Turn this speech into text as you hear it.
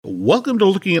Welcome to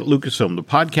Looking at Lucasfilm, the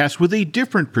podcast with a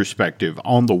different perspective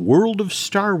on the world of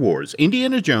Star Wars,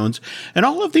 Indiana Jones, and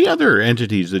all of the other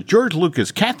entities that George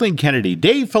Lucas, Kathleen Kennedy,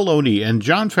 Dave Filoni, and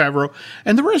Jon Favreau,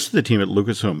 and the rest of the team at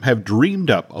Lucasfilm have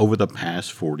dreamed up over the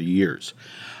past 40 years.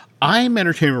 I'm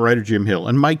entertainment writer Jim Hill,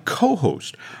 and my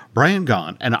co-host, Brian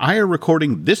Gahn, and I are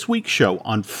recording this week's show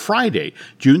on Friday,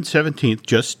 June 17th,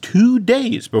 just 2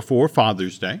 days before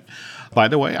Father's Day. By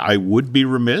the way, I would be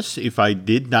remiss if I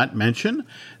did not mention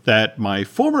that my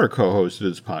former co-host of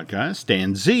this podcast,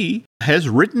 Dan Z, has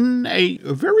written a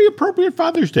very appropriate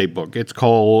Father's Day book. It's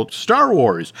called Star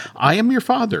Wars, I Am Your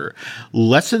Father,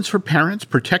 Lessons for Parents,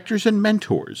 Protectors, and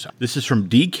Mentors. This is from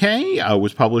DK,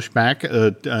 was published back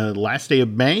last day of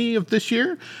May of this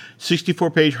year,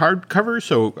 64-page hardcover.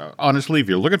 So honestly, if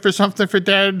you're looking for something for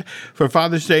Dad for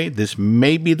Father's Day, this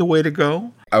may be the way to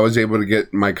go. I was able to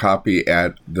get my copy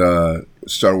at the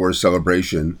Star Wars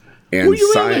Celebration and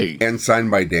signed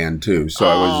by Dan too. So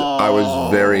I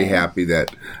was very happy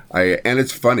that and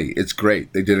it's funny, it's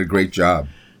great. They did a great job.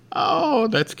 Oh,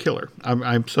 that's killer.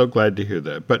 I'm so glad to hear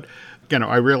that. But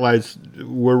I realize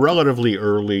we're relatively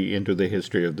early into the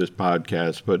history of this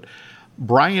podcast, but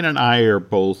Brian and I are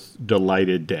both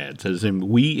delighted dads, as in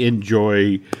we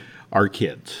enjoy our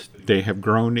kids. They have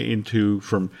grown into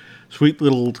from sweet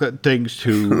little things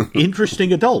to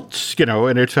interesting adults,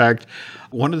 and in fact,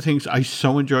 one of the things I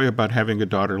so enjoy about having a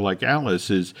daughter like Alice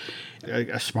is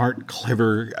a smart,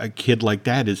 clever kid like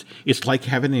that is it's like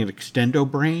having an extendo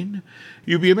brain.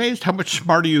 You'd be amazed how much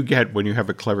smarter you get when you have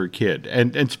a clever kid.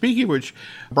 And speaking of which,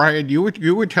 Brian, you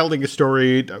were telling a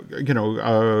story,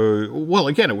 well,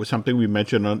 again, it was something we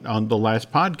mentioned on the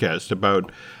last podcast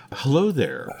about Hello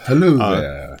There. Hello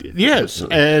there. Yes,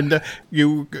 and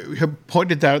you have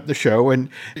pointed out the show, and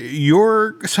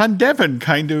your son Devin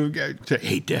kind of said,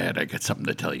 "Hey, Dad, I got something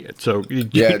to tell you." So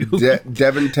yeah,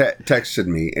 Devin texted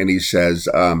me, and he says,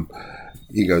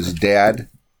 he goes, "Dad."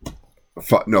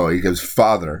 He goes,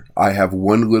 "Father, I have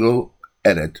one little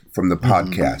edit from the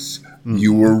podcast. Mm-hmm.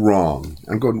 You were wrong."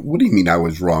 I'm going, "What do you mean I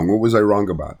was wrong? What was I wrong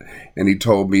about?" And he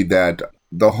told me that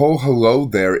the whole hello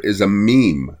there is a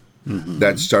meme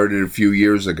that started a few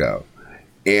years ago.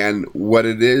 And what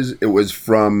it is, it was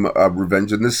from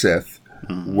Revenge of the Sith,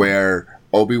 where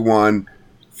Obi-Wan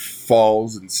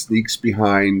falls and sneaks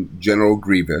behind General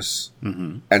Grievous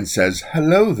and says,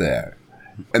 "Hello there."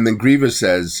 And then Grievous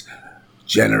says,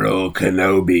 "General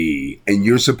Kenobi," and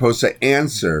you're supposed to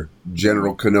answer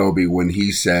General Kenobi when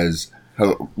he says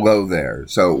hello there.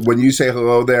 So when you say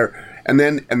hello there, and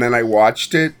then I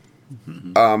watched it,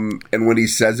 and when he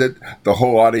says it, the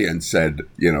whole audience said,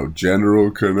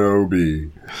 General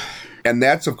Kenobi, and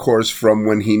that's of course from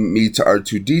when he meets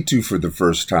R2-D2 for the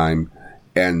first time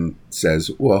and says,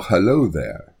 "Well, hello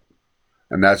there."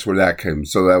 And that's where that came.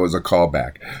 So that was a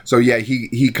callback. So yeah,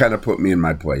 he kind of put me in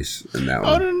my place in that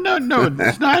one. Oh no,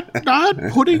 it's not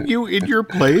putting you in your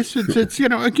place. It's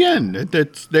again,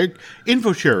 they're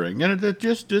info sharing, and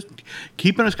it's just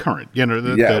keeping us current. Keep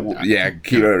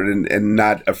it and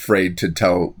not afraid to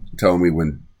tell me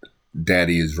when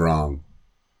Daddy is wrong.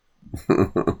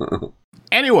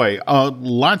 Anyway,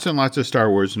 lots and lots of Star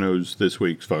Wars news this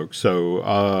week, folks. So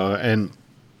and.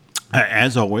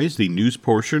 As always, the news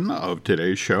portion of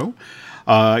today's show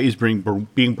is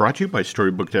being brought to you by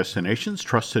Storybook Destinations,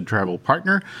 trusted travel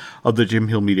partner of the Jim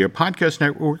Hill Media Podcast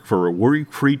Network. For a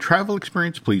worry-free travel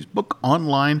experience, please book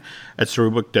online at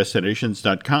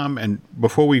StorybookDestinations.com. And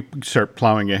before we start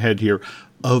plowing ahead here,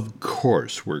 of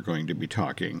course, we're going to be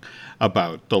talking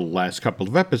about the last couple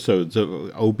of episodes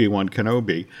of Obi-Wan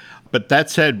Kenobi. But that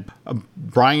said,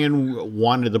 Brian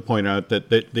wanted to point out that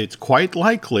it's quite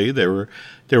likely there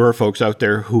are folks out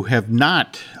there who have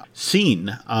not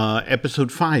seen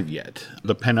episode 5 yet,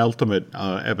 the penultimate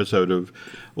episode of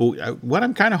what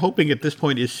I'm kind of hoping at this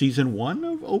point is season 1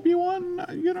 of Obi-Wan.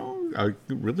 I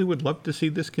really would love to see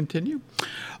this continue.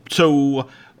 So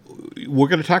we're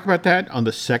going to talk about that on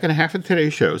the second half of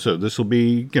today's show. So this will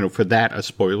be, for that, a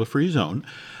spoiler-free zone.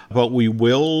 But we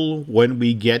will, when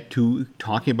we get to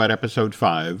talking about episode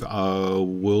 5,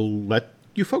 we'll let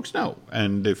you folks know.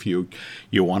 And if you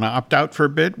want to opt out for a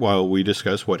bit while we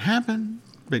discuss what happened,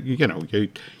 you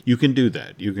can do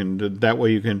that. That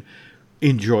way you can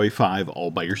enjoy 5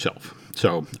 all by yourself.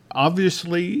 So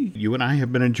obviously, you and I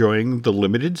have been enjoying the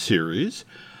limited series,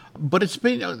 but it's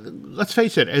been, let's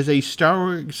face it, as a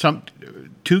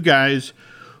two guys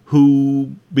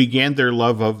who began their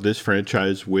love of this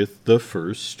franchise with the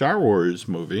first Star Wars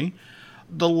movie.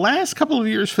 The last couple of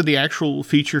years for the actual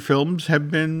feature films have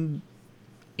been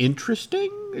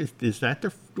interesting. Is that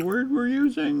the word we're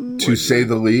using? To say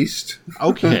the least.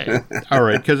 Okay. All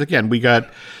right. Because, again, we got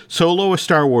Solo, a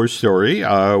Star Wars story,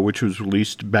 which was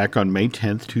released back on May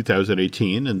 10th,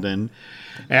 2018. And then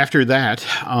after that,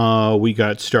 we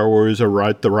got Star Wars, The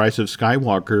Rise of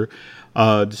Skywalker,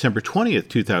 December 20th,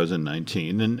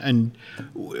 2019. And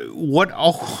what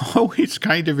always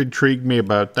kind of intrigued me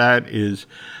about that is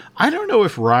I don't know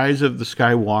if Rise of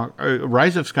Skywalker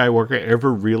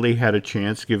ever really had a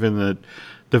chance, given that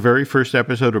the very first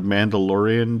episode of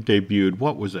Mandalorian debuted,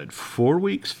 what was it, 5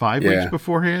 weeks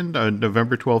beforehand,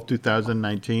 November 12th,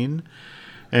 2019.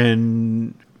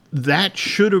 And that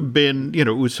should have been, it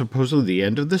was supposedly the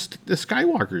end of the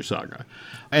Skywalker saga.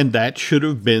 And that should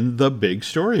have been the big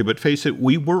story. But face it,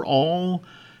 we were all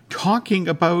talking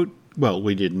about, well,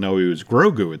 we didn't know he was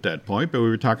Grogu at that point, but we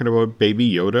were talking about Baby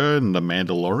Yoda and the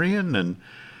Mandalorian. And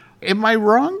am I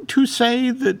wrong to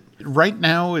say that right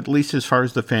now, at least as far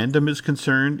as the fandom is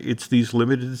concerned, it's these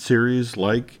limited series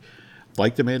like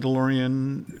The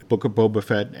Mandalorian, Book of Boba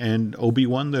Fett, and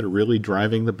Obi-Wan that are really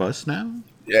driving the bus now?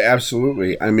 Yeah,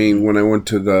 absolutely. I mean, when I went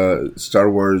to the Star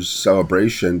Wars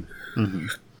celebration,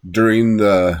 during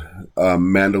the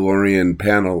Mandalorian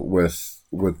panel with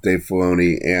Dave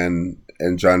Filoni and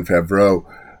Jon Favreau,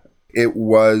 it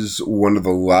was one of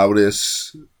the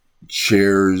loudest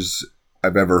cheers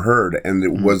I've ever heard. And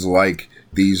it was like,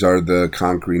 these are the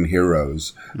conquering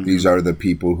heroes. These are the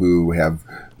people who have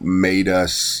made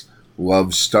us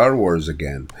love Star Wars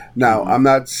again. Now, I'm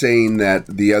not saying that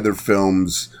the other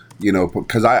films,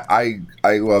 because I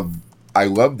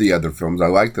love the other films. I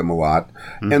like them a lot.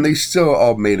 And they still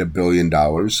all made $1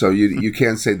 billion. So you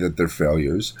can't say that they're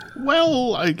failures.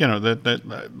 Well,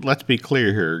 let's be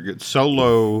clear here.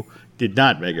 Solo did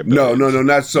not make $1 billion. No,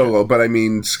 not Solo, but I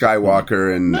mean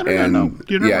Skywalker and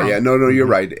No, you're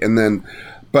right. And then,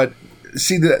 but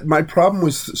see, my problem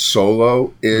with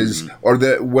Solo is, or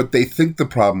what they think the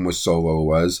problem with Solo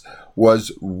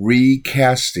was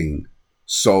recasting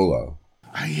Solo.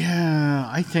 Yeah,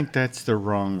 I think that's the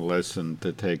wrong lesson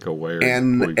to take away.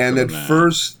 And at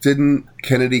first, didn't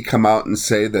Kennedy come out and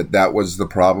say that was the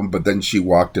problem, but then she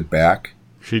walked it back?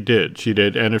 She did.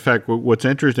 And in fact, what's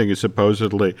interesting is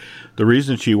supposedly the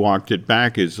reason she walked it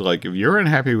back is, like, if you're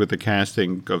unhappy with the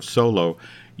casting of Solo,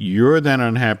 you're then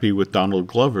unhappy with Donald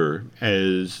Glover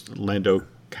as Lando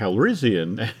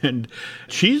Calrissian. And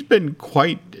she's been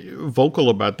quite vocal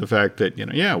about the fact that,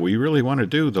 we really want to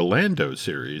do the Lando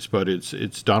series, but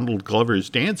it's Donald Glover's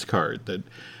dance card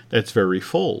that's very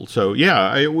full. So,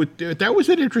 that was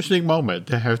an interesting moment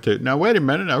to have to, now, wait a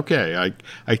minute, okay,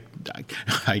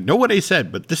 I know what I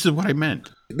said, but this is what I meant.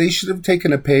 They should have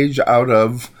taken a page out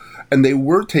of, and they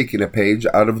were taking a page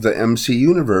out of the MC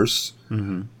universe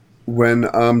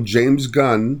when James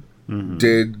Gunn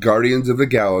did Guardians of the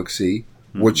Galaxy,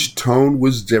 which tone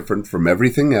was different from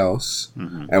everything else,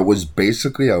 and was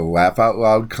basically a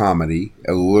laugh-out-loud comedy,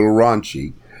 a little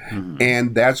raunchy.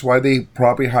 And that's why they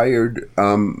probably hired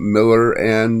Miller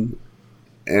and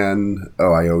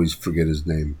I always forget his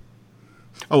name.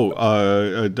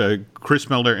 Chris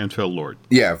Miller and Phil Lord.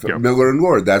 Yeah, Miller and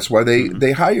Lord. That's why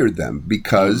they hired them,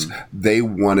 because they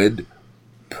wanted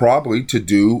probably to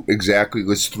do exactly,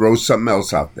 let's throw something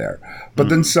else out there. But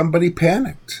then somebody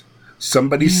panicked.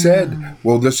 Somebody said,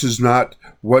 well, this is not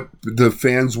what the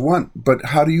fans want. But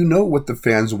how do you know what the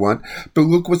fans want? But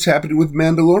look what's happening with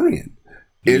Mandalorian.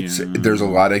 There's a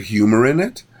lot of humor in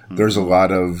it. There's a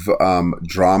lot of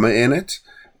drama in it.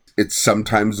 It's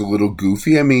sometimes a little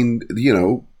goofy. I mean,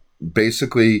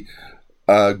 basically,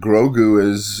 Grogu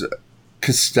is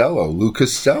Luke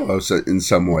Costello in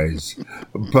some ways.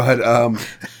 But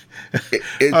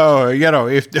if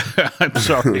I'm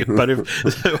sorry, but if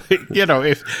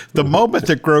the moment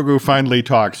that Grogu finally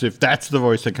talks, if that's the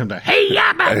voice that comes out, hey,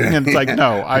 Yabba, and it's like,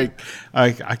 no,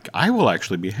 I will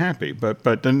actually be happy,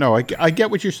 but no, I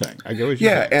get what you're saying. I get what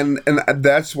you're saying. And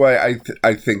that's why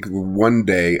I think one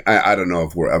day, I don't know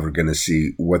if we're ever going to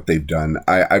see what they've done.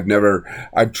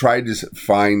 I've tried to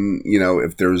find,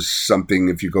 if there's something,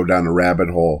 if you go down a rabbit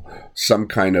hole, some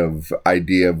kind of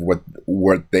idea of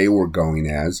what they were going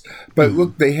as. But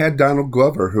look, they had Donald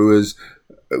Glover, who is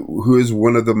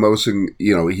one of the most,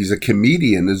 he's a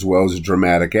comedian as well as a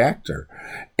dramatic actor.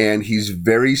 And he's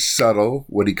very subtle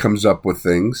when he comes up with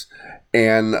things.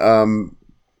 And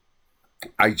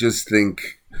I just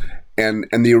think, and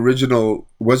the original,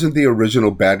 wasn't the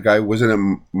original bad guy, wasn't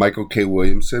it Michael K.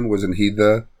 Williamson? Wasn't he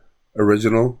the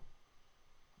original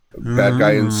bad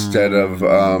guy instead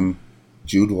of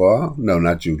Jude Law? No,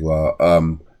 not Jude Law.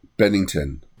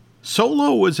 Bennington.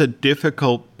 Solo was a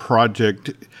difficult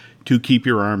project to keep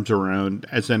your arms around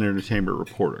as an entertainment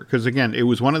reporter. Because again, it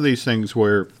was one of these things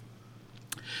where,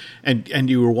 and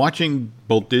you were watching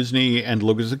both Disney and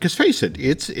Lucas. Because face it,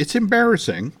 it's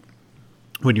embarrassing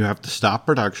when you have to stop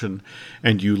production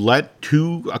and you let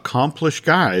two accomplished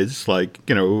guys like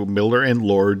Miller and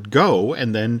Lord go,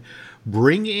 and then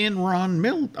bring in Ron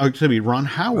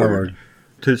Howard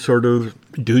to sort of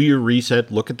do your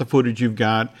reset, look at the footage you've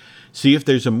got, see if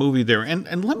there's a movie there.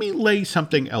 And let me lay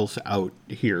something else out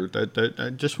here that I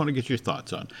just want to get your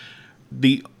thoughts on.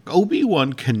 The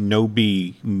Obi-Wan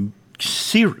Kenobi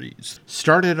series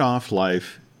started off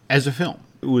life as a film.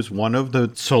 It was one of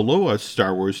the Solo, a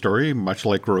Star Wars story, much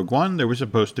like Rogue One. There was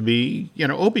supposed to be,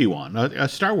 Obi-Wan, a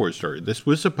Star Wars story. This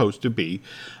was supposed to be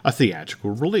a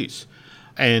theatrical release.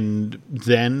 And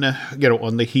then,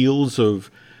 on the heels of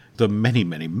the many,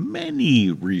 many,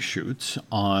 many reshoots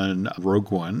on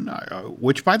Rogue One,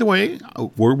 which, by the way,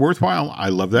 were worthwhile. I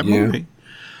love that movie.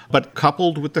 But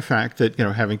coupled with the fact that,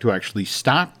 having to actually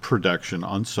stop production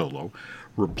on Solo,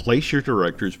 replace your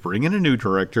directors, bring in a new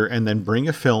director, and then bring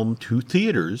a film to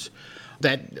theaters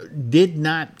that did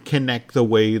not connect the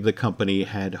way the company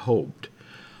had hoped.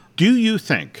 Do you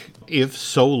think if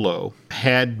Solo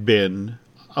had been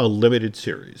a limited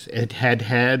series, it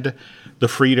had the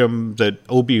freedom that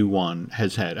Obi-Wan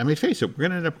has had? I mean, face it, we're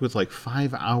going to end up with like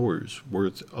 5 hours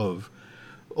worth of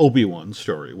Obi-Wan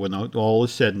story when all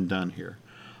is said and done here.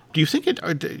 Do you think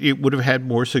it would have had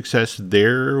more success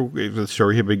there if the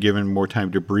story had been given more time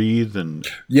to breathe? And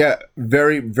yeah,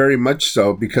 very, very much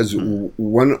so, because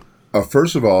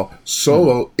first of all,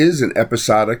 Solo is an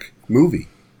episodic movie.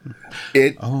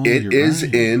 It is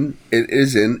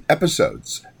in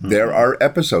episodes. There are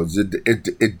episodes.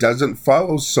 It doesn't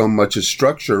follow so much a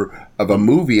structure of a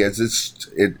movie as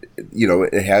it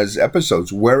has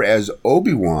episodes. Whereas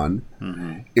Obi-Wan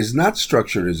is not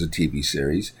structured as a TV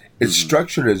series. It's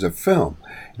structured as a film.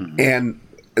 And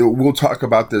we'll talk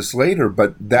about this later,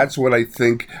 but that's what I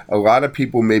think a lot of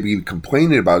people may be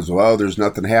complaining about is, well, there's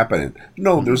nothing happening.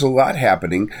 No, there's a lot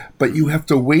happening, but you have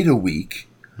to wait a week.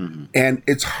 And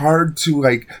it's hard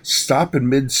to stop in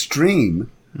midstream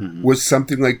with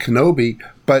something like Kenobi.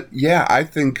 But yeah, I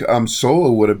think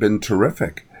Solo would have been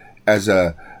terrific as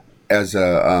a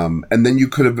and then you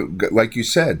could have, like you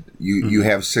said, you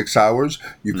have 6 hours.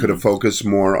 You could have focused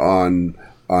more on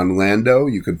Lando.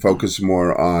 You could focus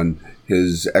more on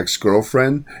his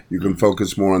ex-girlfriend. You can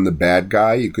focus more on the bad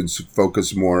guy. You could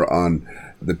focus more on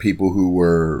the people who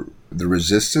were the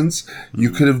resistance. You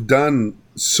could have done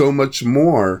so much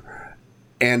more,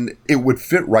 and it would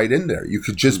fit right in there. You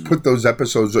could just put those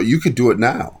episodes, or you could do it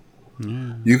now.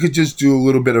 You could just do a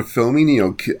little bit of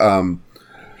filming,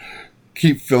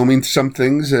 keep filming some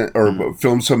things, or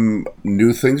film some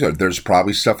new things. Or there's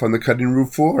probably stuff on the cutting room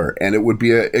floor, and it would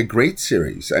be a great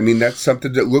series. I mean, that's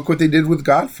something that, look what they did with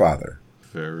Godfather.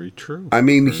 Very true. I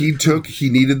mean, he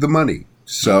needed the money.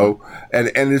 So, and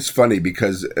it's funny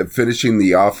because finishing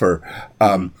the offer,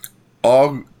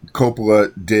 all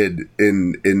Coppola did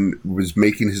was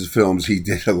making his films. He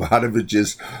did a lot of it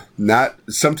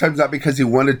sometimes not because he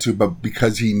wanted to, but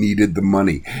because he needed the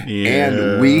money. Yeah.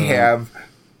 And we have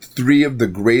 4 of the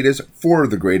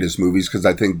greatest movies, because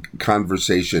I think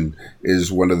Conversation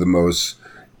is one of the most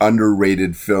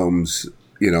underrated films,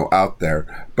 out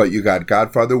there. But you got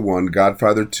Godfather 1,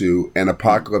 Godfather 2, and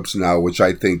Apocalypse Now, which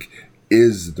I think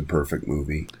is the perfect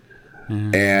movie.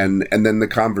 And then The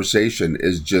Conversation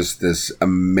is just this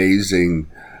amazing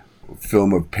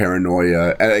film of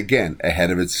paranoia, and again,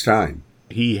 ahead of its time.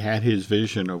 He had his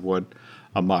vision of what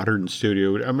a modern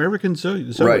studio, American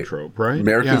Zoetrope, right?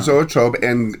 American Zoetrope,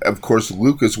 and of course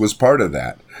Lucas was part of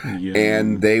that. Yeah.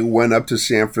 And they went up to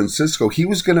San Francisco. He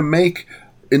was going to make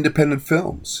independent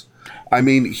films. I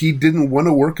mean, he didn't want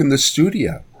to work in the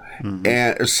studio.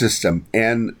 And a system,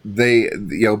 and they,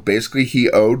 basically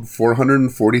he owed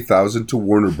 $440,000 to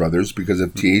Warner Brothers because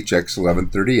of THX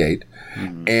 1138,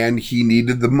 and he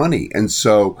needed the money. And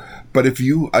so, but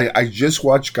I just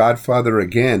watched Godfather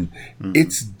again.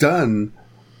 It's done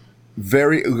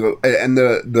very, and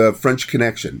the French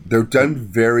Connection, they're done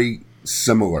very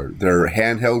similar. They're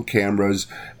handheld cameras.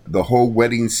 The whole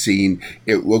wedding scene,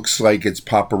 it looks like it's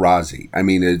paparazzi. I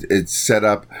mean, it's set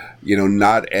up,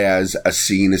 not as a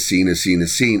scene.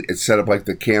 It's set up like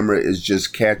the camera is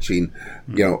just catching,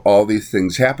 all these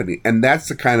things happening. And that's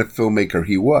the kind of filmmaker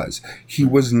he was. He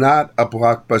was not a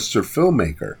blockbuster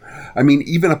filmmaker. I mean,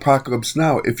 even Apocalypse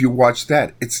Now, if you watch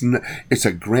that, it's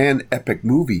a grand epic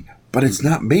movie, but it's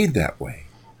not made that way.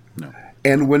 No.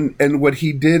 And what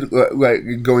he did,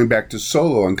 like going back to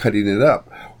Solo and cutting it up,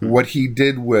 what he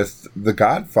did with The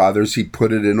Godfathers, he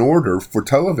put it in order for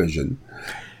television,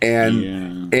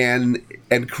 and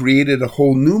created a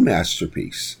whole new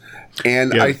masterpiece.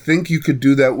 And Yeah. I think you could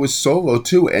do that with Solo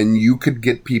too, and you could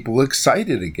get people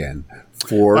excited again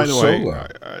for By the Solo.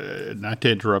 way, not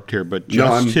to interrupt here, but No,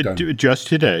 I'm done. just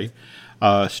today,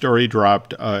 story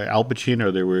dropped. Al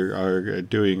Pacino. They were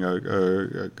doing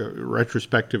a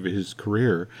retrospective of his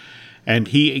career, and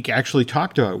he actually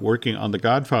talked about working on The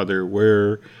Godfather,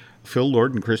 where Phil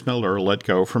Lord and Chris Miller are let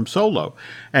go from Solo.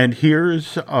 And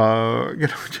here's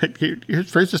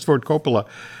here's Francis Ford Coppola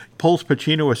pulls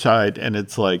Pacino aside, and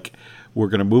it's like, we're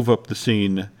going to move up the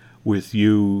scene with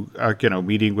you,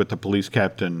 meeting with the police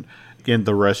captain in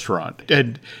the restaurant.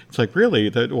 And it's like, really?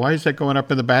 Why is that going up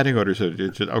in the batting order? So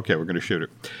it's just, okay, we're going to shoot it.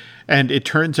 And it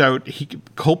turns out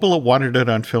Coppola wanted it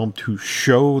on film to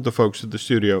show the folks at the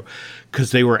studio, because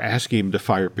they were asking him to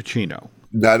fire Pacino.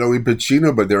 Not only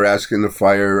Pacino, but they're asking to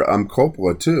fire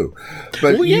Coppola too.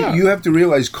 But you have to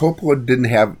realize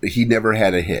Coppola he never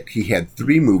had a hit. He had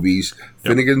 3 movies: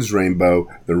 Finnegan's Rainbow,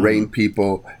 The Rain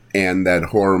People, and that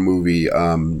horror movie,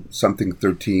 Something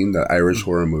 13, the Irish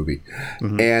horror movie.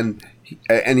 And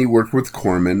he worked with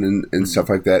Corman and stuff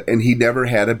like that, and he never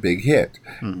had a big hit.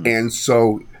 And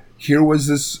so here was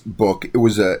this book. It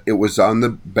was on the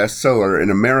bestseller in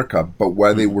America, but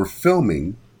while they were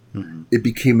filming, it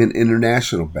became an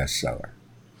international bestseller.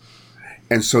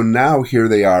 And so now here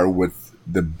they are with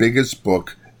the biggest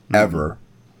book ever,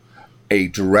 a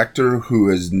director who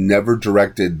has never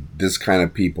directed this kind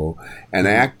of people, an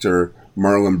actor,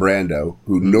 Marlon Brando,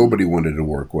 who nobody wanted to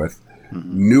work with,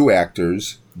 new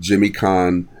actors, Jimmy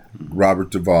Caan, Robert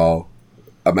Duvall,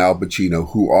 Al Pacino,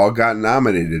 who all got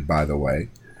nominated, by the way,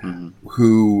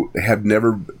 who have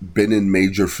never been in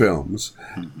major films.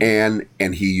 And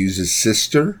he used his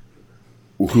sister,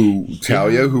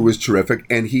 Talia, who was terrific,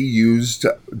 and he used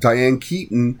Diane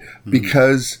Keaton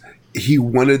because he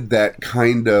wanted that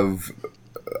kind of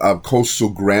coastal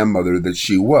grandmother that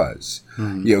she was,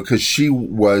 because she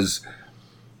was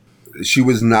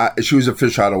a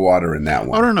fish out of water in that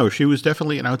one. Oh, no, she was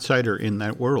definitely an outsider in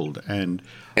that world, and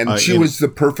she was the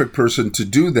perfect person to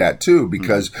do that too,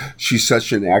 because she's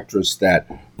such an actress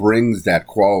that brings that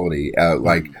quality.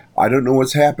 Like, I don't know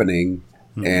what's happening.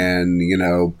 And,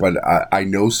 but I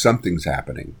know something's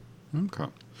happening. Okay.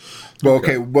 Well,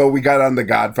 okay. Well, we got on The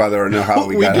Godfather. I don't know how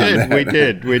we got on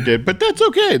that. We did. But that's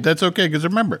okay. That's okay, because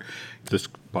remember, this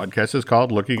podcast is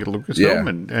called Looking at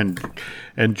Lucasfilm,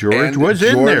 and George was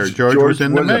in there. George was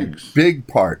in the mix. A big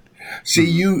part. See,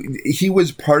 he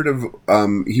was part of,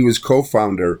 he was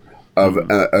co-founder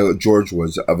of, George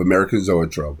was, of American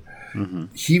Zoetrope.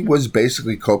 He was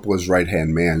basically Coppola's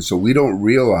right-hand man, so we don't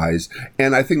realize.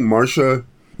 And I think Marcia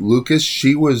Lucas,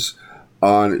 she worked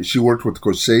with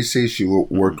Scorsese, she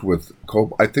worked with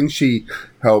Coppola. I think she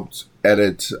helped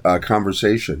edit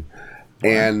Conversation.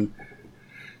 And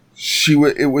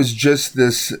it was just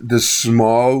this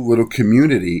small little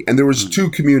community. And there was 2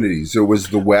 communities. There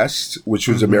was the West, which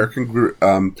was American,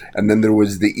 and then there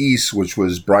was the East, which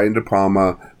was Brian De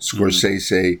Palma,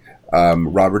 Scorsese,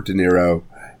 Robert De Niro.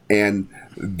 And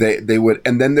they would,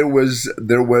 and then there was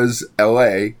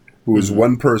L.A., who was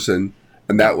one person,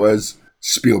 and that was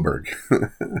Spielberg,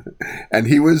 and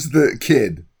he was the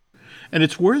kid. And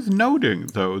it's worth noting,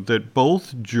 though, that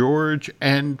both George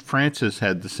and Francis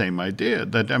had the same idea.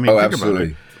 Think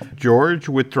absolutely. about it. George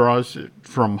withdraws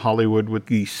from Hollywood with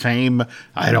the same,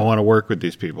 I don't want to work with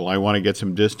these people. I want to get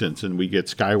some distance. And we get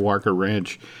Skywalker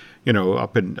Ranch,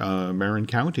 up in Marin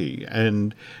County.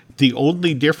 And the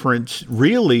only difference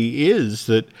really is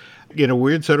that, in a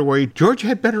weird sort of way, George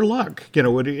had better luck.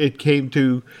 When it came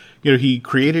to, he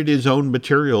created his own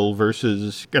material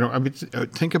versus,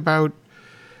 think about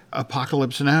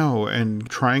Apocalypse Now and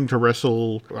trying to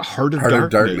wrestle Heart of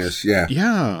Darkness.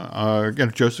 Yeah.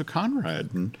 Joseph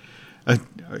Conrad. And,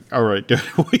 all right.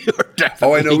 We are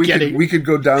definitely I know. We could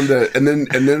go down and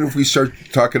then if we start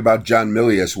talking about John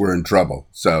Milius, we're in trouble.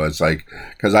 So it's like,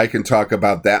 because I can talk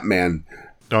about that man.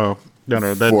 Oh,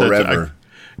 no. Forever.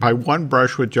 My one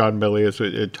brush with John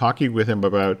Milius, talking with him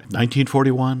about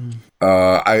 1941.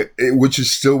 Which is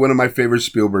still one of my favorite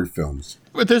Spielberg films.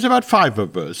 But there's about 5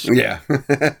 of us. Yeah.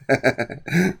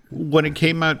 When it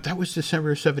came out, that was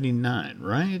December 79,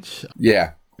 right?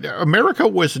 Yeah. America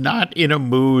was not in a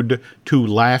mood to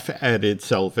laugh at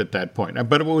itself at that point.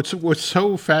 But it was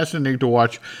so fascinating to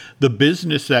watch the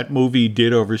business that movie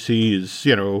did overseas,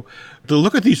 to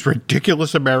look at these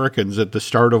ridiculous Americans at the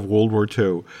start of World War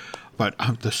II. but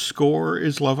the score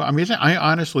is lovely. I mean, I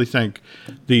honestly think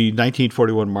the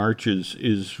 1941 March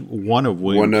is one of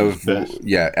Williams' best.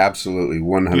 Yeah, absolutely,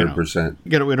 100%.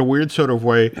 In a weird sort of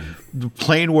way, the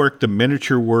plane work, the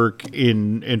miniature work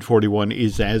in 41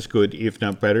 is as good, if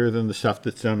not better, than the stuff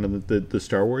that's done in the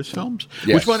Star Wars films.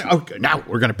 Yes. Which one? Okay, now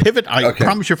we're going to pivot. I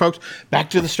promise you, folks, back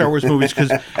to the Star Wars movies,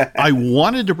 because I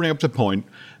wanted to bring up the point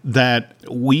that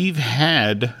we've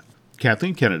had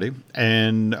Kathleen Kennedy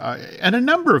and a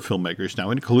number of filmmakers now,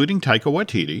 including Taika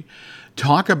Waititi,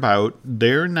 talk about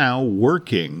they're now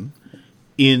working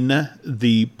in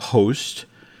the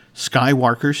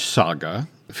post-Skywalker saga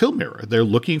film era. They're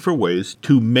looking for ways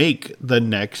to make the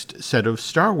next set of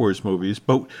Star Wars movies,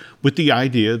 but with the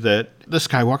idea that the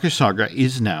Skywalker saga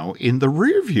is now in the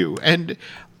rear view. And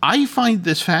I find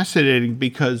this fascinating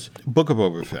because Book of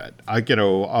Boba Fett,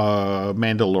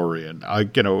 Mandalorian,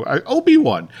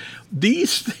 Obi-Wan,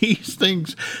 these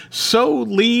things so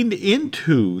lean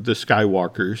into the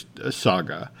Skywalker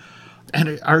saga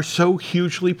and are so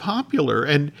hugely popular.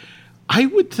 And I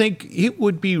would think it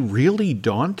would be really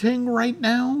daunting right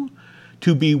now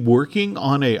to be working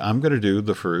on I'm going to do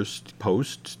the first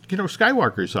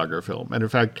post-Skywalker saga film. And in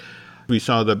fact, we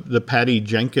saw the Patty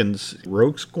Jenkins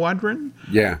Rogue Squadron.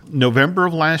 Yeah. November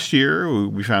of last year,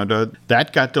 we found out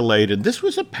that got delayed. And this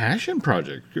was a passion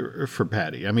project for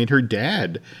Patty. I mean, her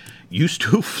dad used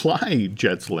to fly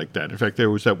jets like that. In fact, there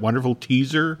was that wonderful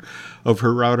teaser of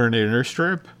her out on an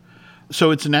airstrip.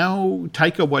 So it's now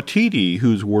Taika Waititi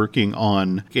who's working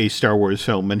on a Star Wars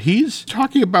film. And he's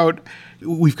talking about,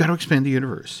 we've got to expand the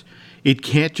universe. It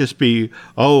can't just be,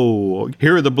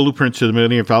 here are the blueprints to the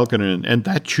Millennium Falcon and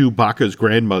that Chewbacca's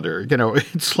grandmother.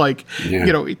 It's like,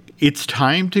 it's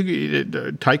time to,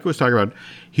 Taika was talking about,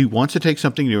 he wants to take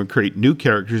something new and create new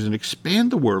characters and expand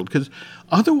the world. Because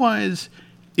otherwise,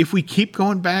 if we keep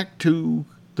going back to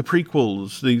the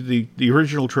prequels, the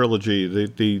original trilogy,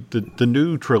 the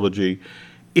new trilogy,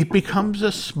 it becomes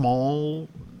a smaller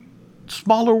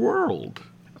world.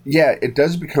 Yeah, it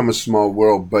does become a small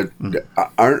world, but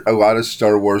aren't a lot of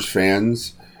Star Wars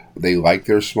fans, they like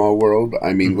their small world?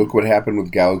 I mean, look what happened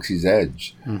with Galaxy's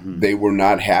Edge. They were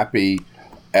not happy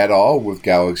at all with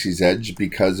Galaxy's Edge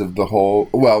because of the whole...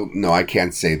 Well, no, I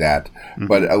can't say that.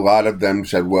 But a lot of them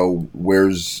said, well,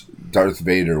 where's Darth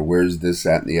Vader? Where's this,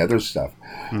 that, and the other stuff?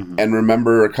 And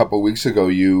remember a couple weeks ago,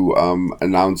 you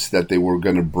announced that they were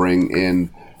going to bring in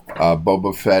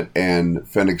Boba Fett and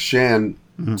Fennec Shand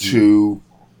to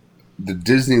the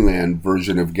Disneyland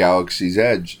version of Galaxy's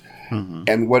Edge.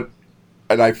 And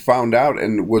I found out,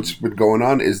 and what's been going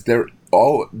on is they're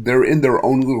in their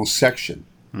own little section.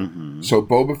 So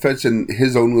Boba Fett's in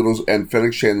his own little, and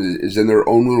Fennec Shand is in their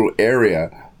own little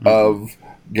area of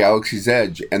Galaxy's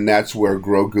Edge, and that's where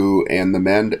Grogu and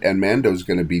Mando's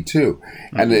going to be too.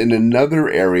 And in another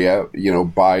area,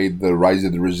 by the Rise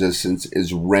of the Resistance,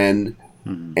 is Ren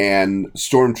and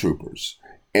Stormtroopers,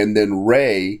 and then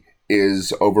Rey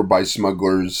is over by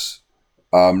Smuggler's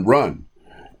Run,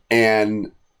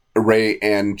 and Rey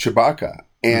and Chewbacca.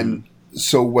 And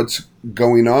so what's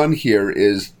going on here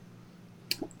is,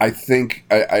 I think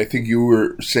you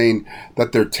were saying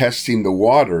that they're testing the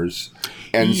waters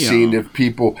and seeing if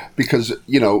people, because,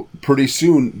 pretty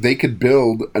soon they could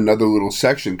build another little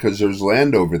section because there's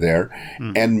land over there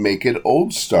and make it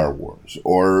old Star Wars,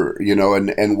 or,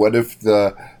 and what if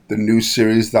the new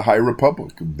series, The High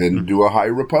Republic, then do a High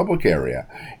Republic area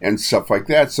and stuff like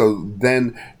that. So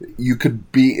then you could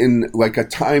be in like a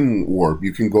time warp.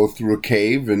 You can go through a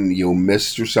cave and you'll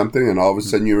mist or something, and all of a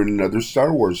sudden you're in another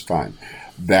Star Wars time.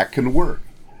 That can work.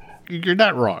 You're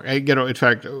not wrong. In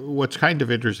fact, what's kind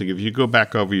of interesting, if you go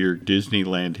back over your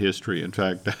Disneyland history, in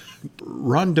fact,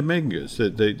 Ron Dominguez,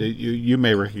 you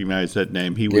may recognize that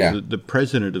name. He was the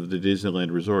president of the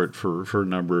Disneyland Resort for a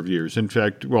number of years. In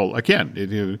fact, well, again,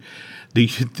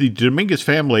 the Dominguez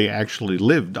family actually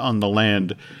lived on the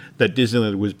land that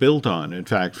Disneyland was built on. In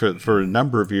fact, for a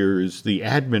number of years, the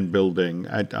admin building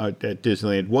at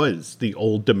Disneyland was the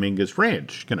old Dominguez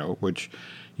Ranch, which...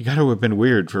 You got to have been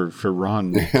weird for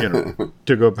Ron,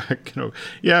 to go back.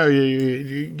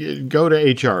 You go to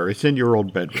HR. It's in your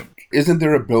old bedroom. Isn't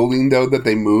there a building though that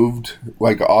they moved,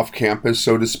 like off campus,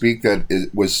 so to speak, that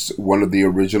was one of the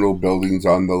original buildings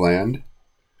on the land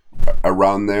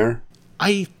around there?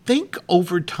 I think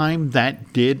over time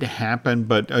that did happen,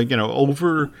 but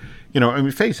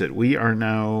face it, we are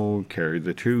now carry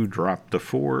the two, drop the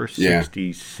 4,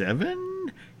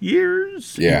 67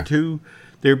 years into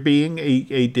there being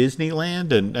a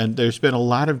Disneyland, and there's been a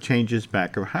lot of changes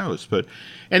back of house. But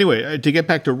anyway, to get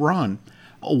back to Ron,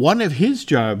 One of his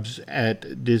jobs at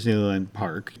Disneyland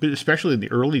Park, especially in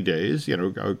the early days,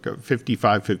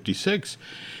 55, 56,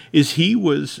 is he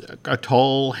was a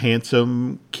tall,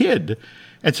 handsome kid.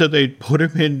 And so they put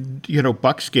him in,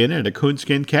 buckskin and a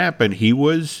coonskin cap, and he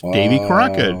was Davy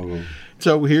Crockett.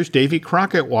 So here's Davy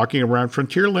Crockett walking around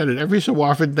Frontierland, and every so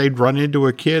often they'd run into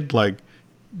a kid like,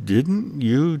 didn't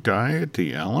you die at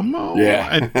the Alamo? Yeah.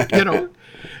 And,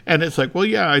 and it's like, well,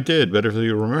 yeah, I did. But if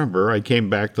you remember, I came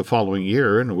back the following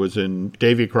year and was in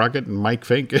Davy Crockett and Mike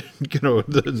Fink,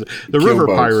 the River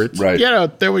Boats, Pirates. right. Yeah,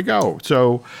 there we go.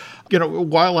 So,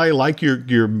 while I like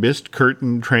your mist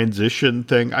curtain transition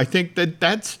thing, I think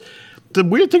that's the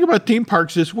weird thing about theme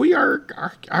parks is we are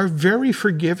very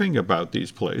forgiving about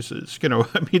these places.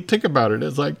 Think about it.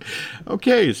 It's like,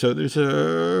 okay, so there's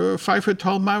a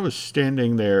 5-foot-tall mouse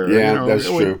standing there. Yeah, that's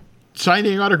true.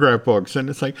 Signing autograph books, and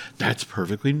it's like, that's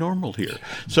perfectly normal here.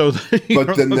 So,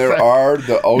 but then there are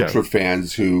the ultra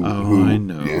fans who I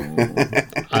know,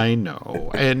 I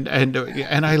know, and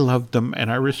I love them and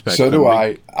I respect them. So do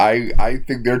I. I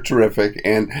think they're terrific,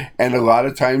 and a lot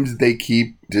of times they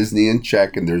keep Disney in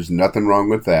check, and there's nothing wrong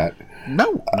with that.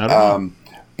 No, not at all.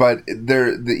 But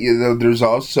there's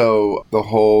also the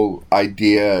whole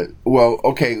idea. Well,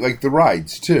 okay, like the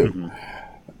rides too. Mm-hmm.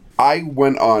 I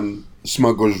went on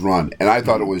Smuggler's Run, and I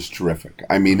thought it was terrific.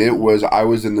 I mean, I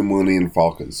was in the Millennium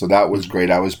Falcon, so that was great.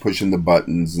 I was pushing the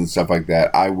buttons and stuff like that.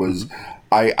 I was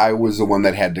the one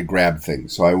that had to grab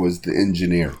things, so I was the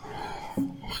engineer.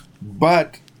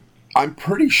 But I'm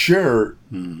pretty sure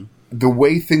the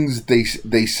way things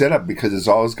they set up, because it's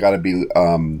always got to be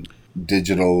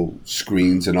digital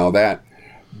screens and all that,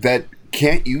 that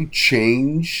can't you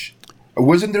change?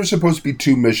 Wasn't there supposed to be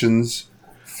 2 missions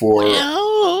for...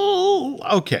 Oh,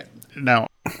 okay. Now,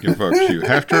 you folks, you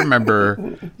have to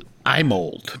remember, I'm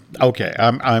old. Okay,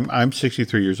 I'm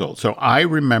 63 years old. So I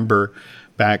remember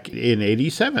back in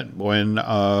 '87 when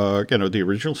the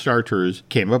original Star Tours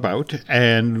came about,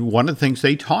 and one of the things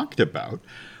they talked about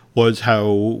was how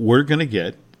we're going to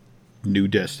get new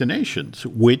destinations,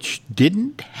 which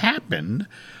didn't happen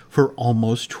for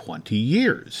almost 20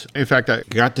 years. In fact, I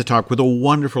got to talk with a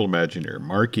wonderful Imagineer,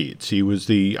 Mark Eads. He was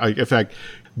in fact,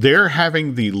 they're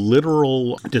having the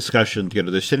literal discussion.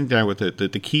 They're sitting down with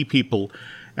the key people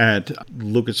at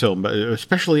Lucasfilm,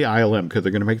 especially ILM, because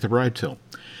they're going to make the ride film.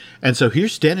 And so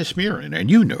here's Dennis Muren,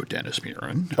 and you know Dennis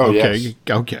Muren. Oh, okay, yes.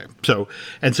 Okay. So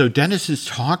Dennis is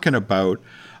talking about,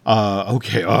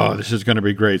 this is going to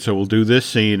be great. So we'll do this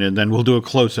scene, and then we'll do a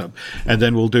close-up, and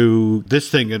then we'll do this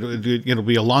thing, and it'll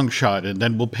be a long shot, and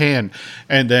then we'll pan,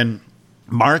 and then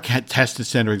Mark had tested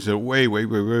center and said,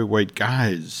 wait,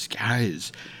 guys,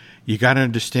 you got to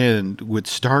understand, with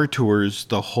Star Tours,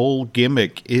 the whole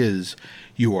gimmick is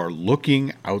you are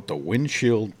looking out the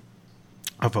windshield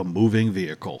of a moving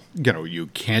vehicle. You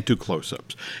can't do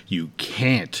close-ups. You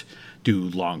can't do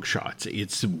long shots.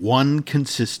 It's one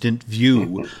consistent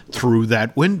view through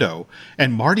that window.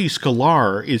 And Marty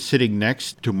Sklar is sitting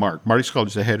next to Mark. Marty Sklar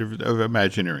is the head of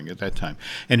Imagineering at that time,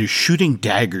 and is shooting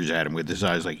daggers at him with his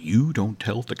eyes like, you don't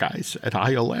tell the guys at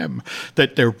ILM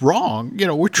that they're wrong.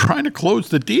 We're trying to close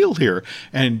the deal here.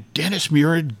 And Dennis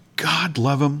Muren, God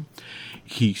love him,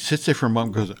 he sits there for a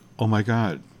moment and goes, oh my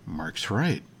God, Mark's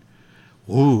right.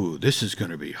 Ooh, this is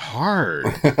going to be hard.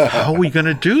 How are we going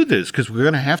to do this? Because we're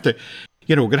going to have to,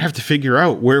 figure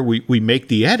out where we make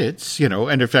the edits,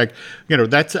 And in fact,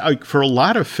 that's for a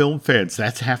lot of film fans,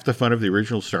 that's half the fun of the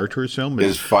original Star Tours film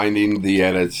is finding the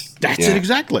edits. That's it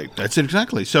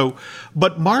exactly. So,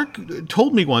 but Mark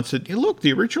told me once that, look,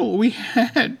 the original, we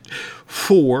had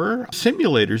 4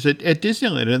 simulators at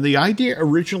Disneyland, and the idea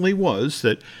originally was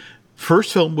that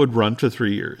first film would run for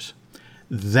 3 years.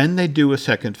 Then they'd do a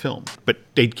second film, but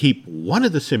they'd keep one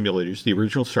of the simulators, the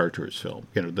original Star Tours film,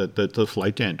 the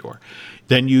Flight to Endor.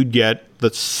 Then you'd get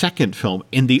the second film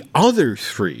in the other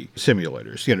 3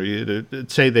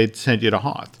 simulators. Say they'd send you to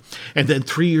Hoth. And then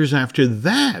 3 years after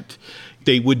that,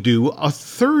 they would do a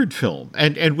third film.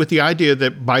 And with the idea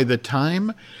that by the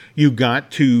time you got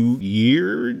to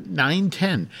year 9,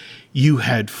 10, you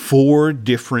had 4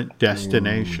 different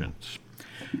destinations.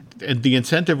 And the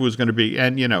incentive was going to be,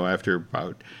 and after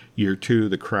about year 2,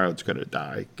 the crowd's going to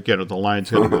die. The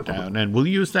line's going to go down, and we'll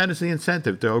use that as the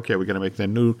incentive to, we're going to make the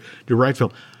new ride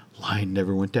film. Line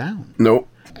never went down. Nope.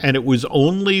 And it was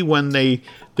only when they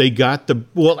got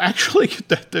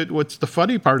what's the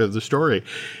funny part of the story?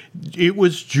 It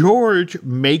was George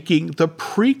making the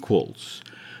prequels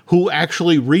who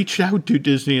actually reached out to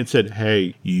Disney and said,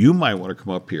 hey, you might want to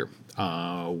come up here.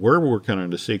 We're working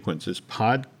on a sequence, this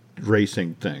pod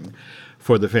racing thing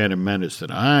for The Phantom Menace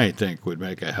that I think would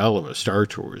make a hell of a Star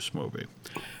Tours movie.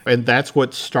 And that's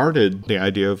what started the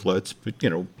idea of let's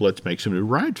make some new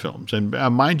ride films. And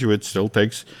mind you, it still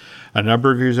takes a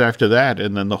number of years after that,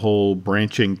 and then the whole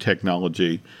branching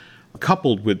technology,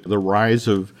 coupled with the rise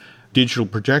of digital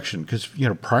projection, because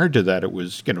prior to that it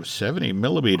was 70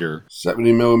 millimeter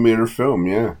film,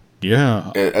 yeah.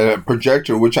 Yeah. A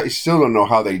projector, which I still don't know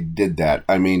how they did that.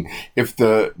 I mean, if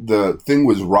the thing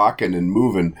was rocking and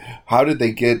moving, how did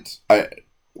they get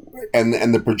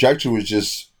and the projector was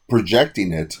just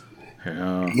projecting it.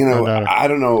 Yeah, I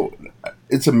don't know.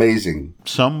 It's amazing.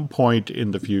 Some point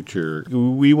in the future,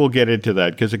 we will get into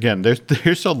that because, again,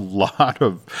 there's a lot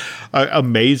of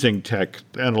amazing tech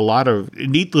and a lot of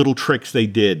neat little tricks they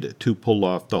did to pull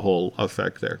off the whole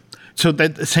effect there. So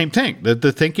that the same thing.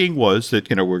 The thinking was that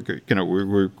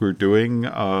we're doing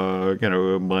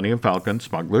Millennium Falcon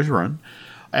Smuggler's Run,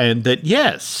 and that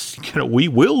yes, we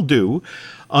will do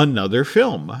another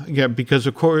film, because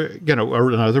of course,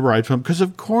 or another ride film, because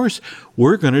of course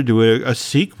we're going to do a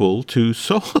sequel to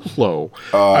Solo.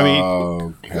 I mean,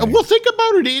 well, think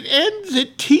about it.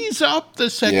 It tees up the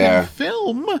second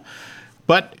film.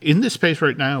 But in this space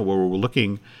right now, where we're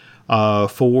looking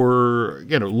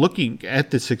looking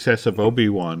at the success of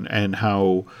Obi-Wan and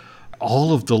how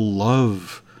all of the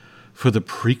love for the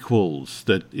prequels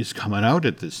that is coming out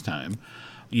at this time,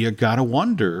 you gotta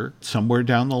wonder, somewhere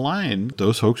down the line,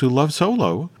 those folks who love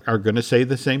Solo are going to say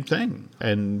the same thing.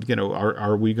 And,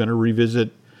 are we going to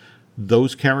revisit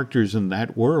those characters in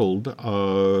that world,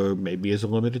 maybe as a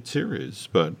limited series?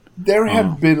 But there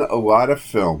have been a lot of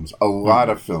films.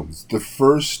 The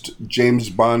first James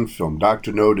Bond film,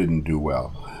 Dr. No, didn't do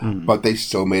well, but they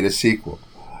still made a sequel.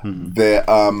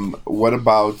 What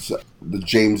about the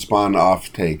James Bond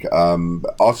offtake,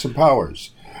 Austin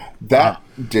Powers? That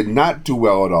did not do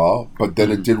well at all, but then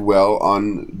it did well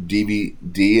on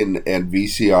DVD and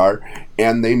VCR,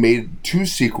 and they made 2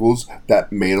 sequels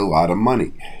that made a lot of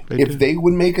money. If they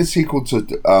would make a sequel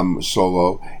to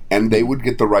Solo, and they would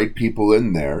get the right people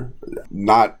in there,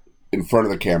 not in front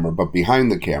of the camera, but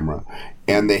behind the camera,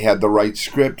 and they had the right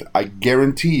script, I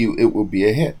guarantee you it will be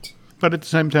a hit. But at the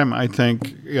same time, I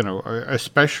think,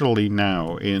 especially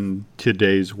now in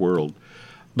today's world,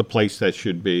 the place that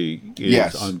should be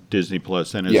is on Disney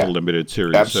Plus and is a limited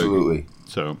series. Absolutely.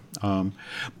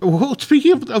 Well,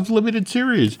 speaking of limited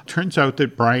series, turns out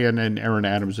that Brian and Aaron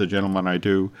Adams, the gentleman I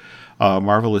do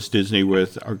Marvelous Disney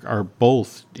with, are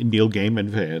both Neil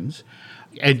Gaiman fans.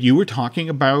 And you were talking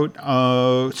about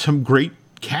some great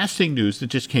casting news that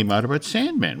just came out about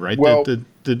Sandman, right? Well,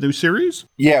 the new series?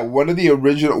 Yeah, one of the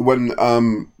original, when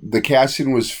the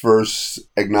casting was first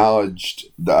acknowledged,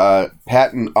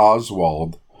 Patton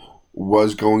Oswalt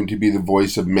was going to be the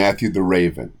voice of Matthew the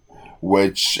Raven,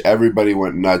 which everybody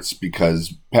went nuts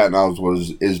because Patton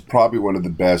Oswalt is probably one of the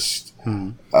best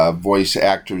voice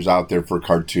actors out there for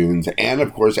cartoons and,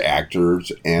 of course,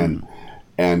 actors, and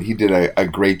he did a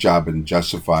great job in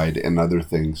Justified and other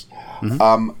things.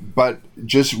 But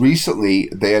just recently,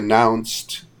 they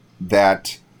announced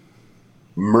that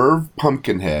Merv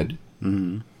Pumpkinhead,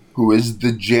 who is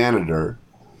the janitor,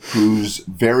 who's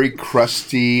very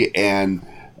crusty and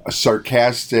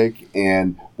sarcastic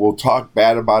and will talk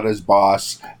bad about his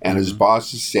boss, and his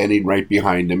boss is standing right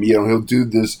behind him. He'll do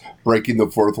this breaking the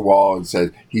fourth wall and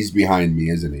say, he's behind me,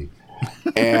 isn't he?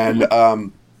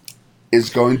 And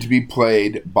is going to be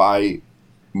played by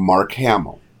Mark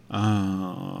Hamill.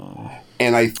 Oh.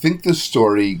 And I think the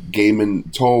story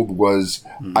Gaiman told was,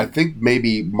 I think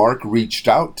maybe Mark reached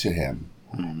out to him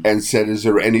and said, is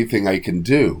there anything I can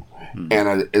do?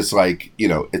 And it's like,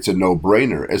 it's a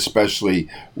no-brainer, especially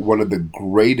one of the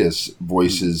greatest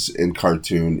voices in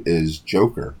cartoon is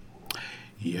Joker.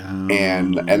 Yeah.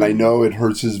 And I know it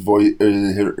hurts his voice,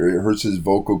 it hurts his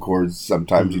vocal cords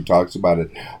sometimes. He talks about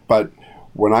it. But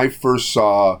when I first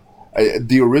saw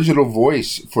the original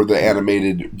voice for the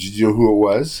animated, did you know who it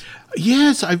was?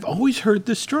 Yes, I've always heard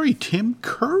this story. Tim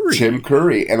Curry. Tim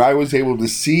Curry. And I was able to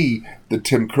see the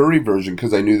Tim Curry version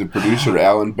because I knew the producer,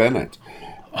 Alan Burnett.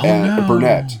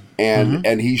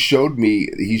 And he showed me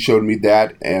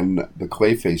that and the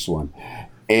Clayface one.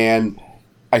 And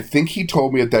I think he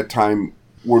told me at that time,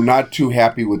 we're not too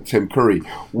happy with Tim Curry,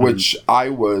 which I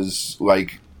was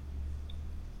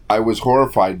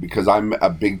horrified because I'm a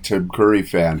big Tim Curry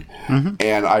fan,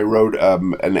 and I wrote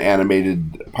an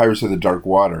animated Pirates of the Dark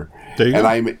Water,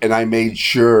 and I made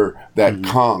sure that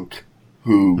Conk,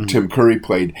 who Tim Curry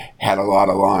played, had a lot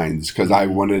of lines because I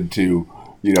wanted to,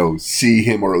 see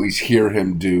him or at least hear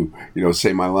him do,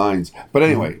 say my lines. But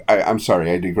anyway, I'm sorry,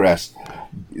 I digress.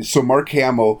 So Mark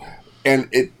Hamill, and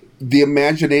the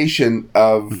imagination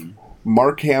of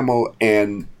Mark Hamill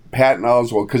and Patton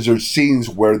Oswalt, because there's scenes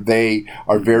where they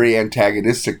are very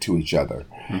antagonistic to each other,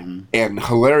 and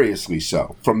hilariously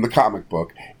so, from the comic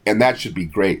book. And that should be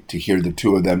great to hear the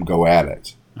two of them go at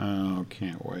it. Oh,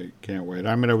 can't wait.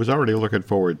 I mean, I was already looking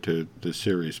forward to the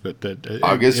series, but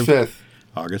August 5th.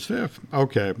 August 5th.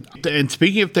 Okay. And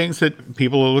speaking of things that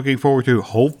people are looking forward to,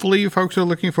 hopefully you folks are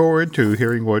looking forward to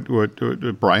hearing what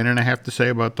Brian and I have to say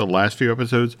about the last few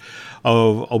episodes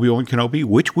of Obi-Wan Kenobi,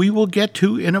 which we will get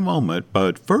to in a moment.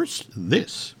 But first,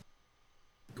 this.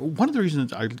 One of the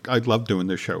reasons I love doing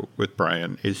this show with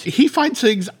Brian is he finds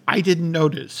things I didn't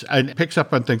notice and picks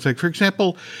up on things. Like, for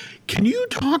example, can you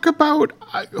talk about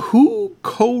who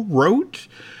co-wrote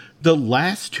the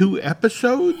last two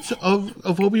episodes of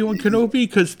Obi-Wan Kenobi?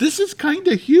 Because this is kind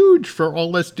of huge for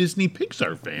all us Disney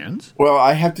Pixar fans. Well,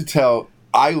 I have to tell,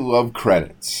 I love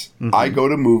credits. I go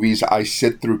to movies, I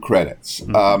sit through credits.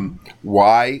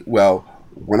 Why? Well,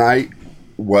 when I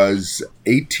was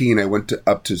 18, I went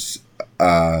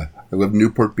I live in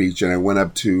Newport Beach, and I went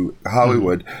up to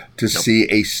Hollywood to see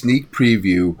a sneak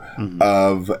preview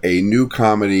of a new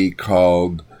comedy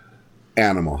called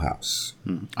Animal House.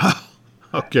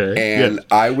 Okay. And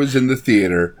I was in the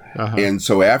theater, and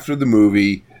so after the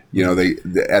movie, they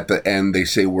at the end they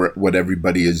say what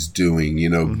everybody is doing.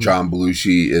 John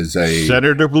Belushi is a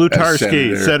Senator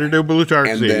Blutarski. Senator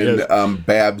Blutarski. And then yes.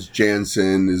 Babs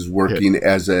Jansen is working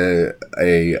as a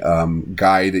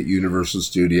guide at Universal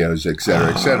Studios, et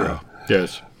cetera, et cetera.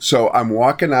 Yes. So I'm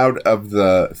walking out of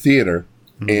the theater,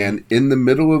 and in the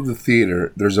middle of the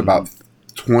theater, there's about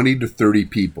 20 to 30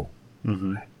 people.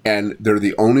 And they're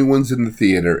the only ones in the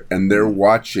theater, and they're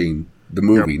watching the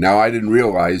movie. Now, I didn't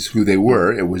realize who they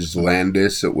were. It was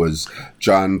Landis. It was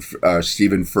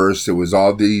Stephen Furst. It was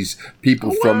all these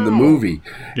people from the movie.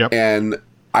 And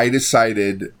I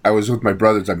decided, I was with my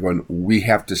brothers, I'm going, we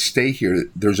have to stay here.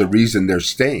 There's a reason they're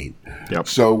staying.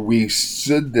 So we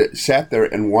sat there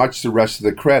and watched the rest of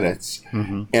the credits,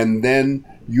 and then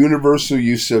Universal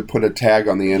used to put a tag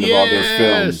on the end of all their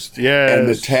films. And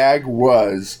the tag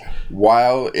was,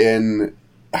 while in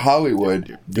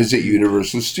Hollywood, visit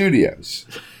Universal Studios.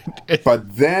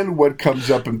 But then what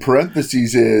comes up in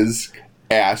parentheses is,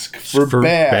 ask for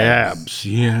Babs.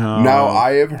 Yeah. Now,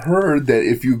 I have heard that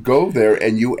if you go there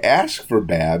and you ask for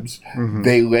Babs,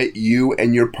 they let you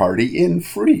and your party in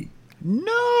free.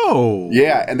 No.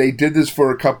 Yeah, and they did this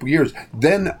for a couple years.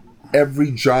 Then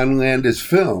every John Landis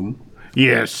film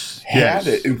had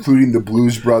it, including the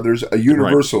Blues Brothers,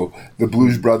 Universal, the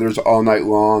Blues Brothers All Night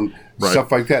Long,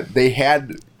 stuff like that. They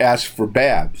had asked for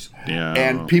Babs.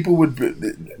 And people would,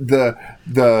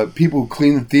 the people who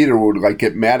clean the theater would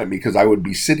get mad at me because I would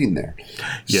be sitting there.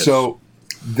 So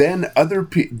then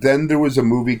then there was a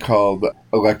movie called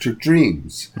Electric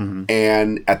Dreams,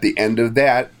 and at the end of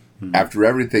that, after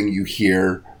everything, you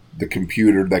hear the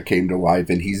computer that came to life,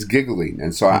 and he's giggling,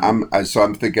 and so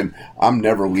I'm thinking, I'm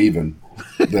never leaving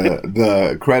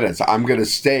the credits. I'm going to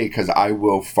stay because I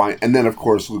will find. And then, of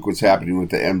course, look what's happening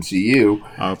with the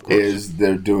MCU. Is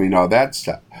they're doing all that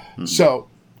stuff. So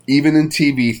even in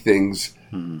TV things,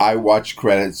 I watch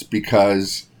credits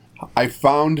because I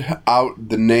found out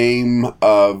the name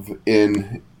of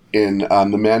in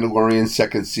The Mandalorian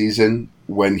second season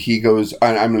when he goes.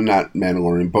 I'm not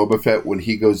Mandalorian, Boba Fett, when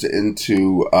he goes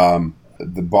into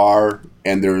the bar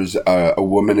and there's a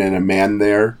woman and a man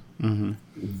there.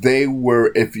 They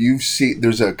were, if you've seen,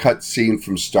 there's a cut scene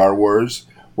from Star Wars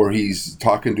where he's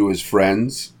talking to his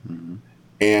friends,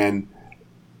 and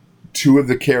two of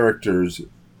the characters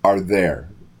are there.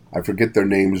 I forget their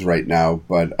names right now,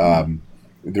 but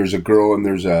there's a girl and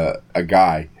there's a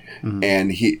guy,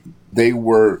 and they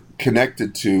were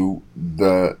connected to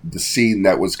the scene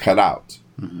that was cut out,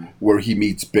 where he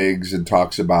meets Biggs and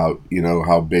talks about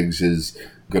how Biggs is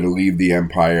going to leave the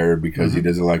Empire because he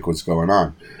doesn't like what's going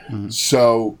on.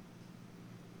 So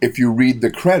if you read the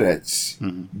credits,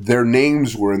 their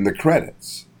names were in the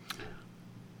credits.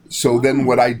 So then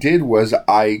what I did was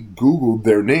I Googled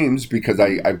their names because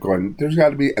I've gone, there's got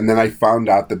to be, and then I found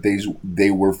out that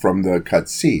they were from the cut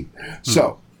scene.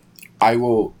 So I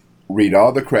will read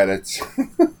all the credits,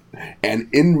 and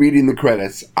in reading the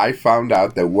credits, I found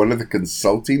out that one of the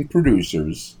consulting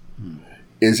producers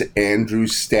is Andrew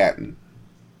Stanton.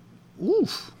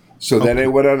 Oof. So then I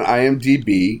went on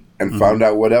IMDb and found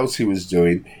out what else he was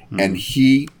doing, and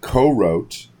he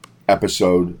co-wrote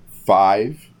episode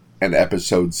 5 and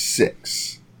episode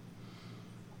 6.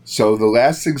 So the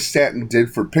last thing Stanton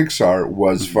did for Pixar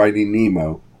was Finding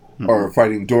Nemo, or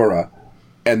Finding Dora,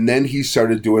 and then he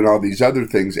started doing all these other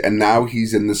things, and now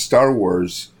he's in the Star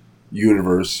Wars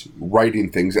universe writing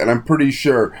things, and I'm pretty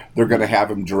sure they're going to have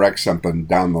him direct something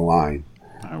down the line.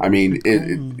 I mean,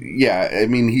 I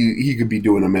mean, he could be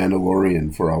doing a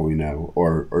Mandalorian for all we know,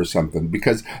 or something,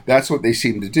 because that's what they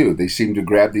seem to do. They seem to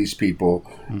grab these people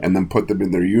and then put them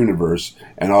in their universe,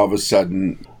 and all of a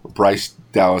sudden, Bryce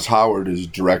Dallas Howard is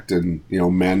directing,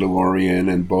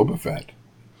 Mandalorian and Boba Fett.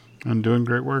 And doing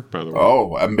great work, by the way.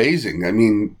 Oh, amazing! I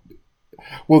mean,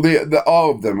 well,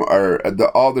 all of them are.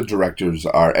 All the directors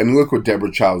are, and look what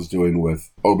Deborah Chow's doing with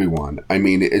Obi-Wan. I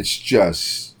mean, it's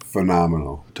just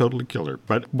phenomenal. Totally killer.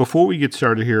 But before we get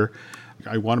started here,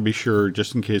 I want to be sure,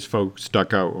 just in case folks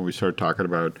stuck out when we started talking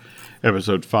about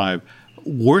Episode 5,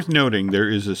 worth noting there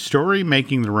is a story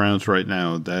making the rounds right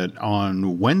now that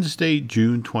on Wednesday,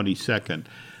 June 22nd,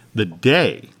 the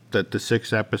day that the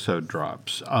 6th episode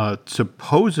drops,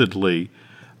 supposedly,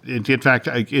 in fact,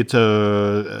 it's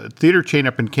a theater chain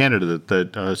up in Canada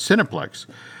that Cineplex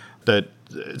that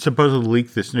supposedly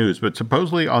leaked this news. But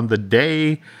supposedly on the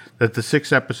day that the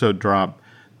 6th episode dropped,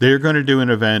 they're going to do an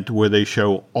event where they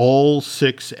show all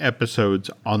 6 episodes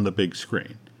on the big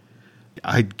screen.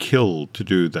 I'd kill to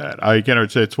do that.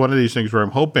 It's one of these things where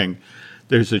I'm hoping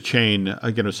there's a chain,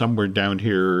 somewhere down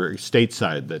here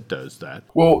stateside that does that.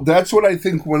 Well, that's what I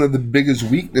think one of the biggest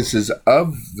weaknesses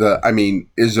of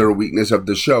is there a weakness of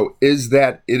the show, is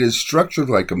that it is structured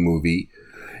like a movie,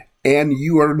 and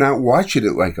you are not watching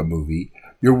it like a movie.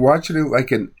 You're watching it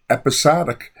like an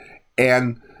episodic,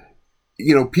 and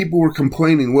people were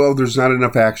complaining, well, there's not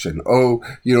enough action. Oh,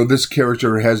 this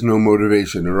character has no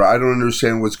motivation, or I don't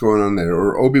understand what's going on there,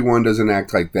 or Obi-Wan doesn't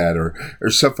act like that, or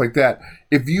stuff like that.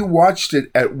 If you watched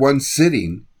it at one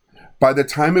sitting, by the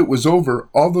time it was over,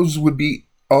 all those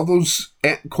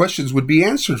questions would be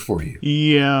answered for you.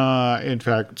 Yeah, in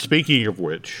fact, speaking of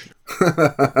which,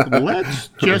 let's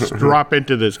just drop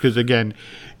into this, because again,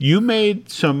 you made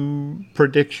some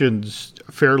predictions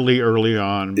fairly early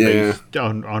on based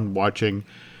on watching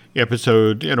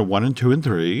episode 1 and 2 and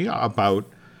 3 about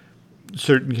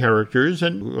certain characters,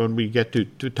 and when we get to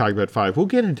talk about 5, we'll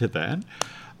get into that.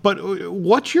 But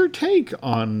what's your take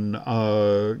on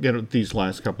these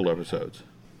last couple episodes?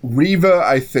 Riva,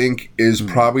 I think, is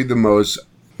probably the most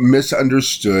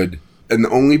misunderstood, and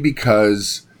only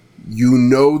because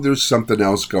there's something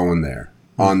else going there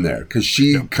on there, because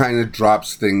she kind of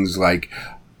drops things like,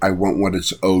 I want what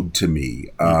it's owed to me.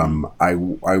 I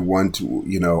want, I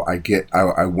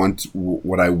want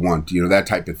what I want, that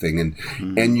type of thing.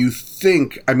 And you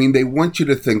think, they want you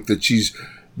to think that she's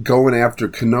going after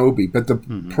Kenobi, but the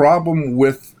problem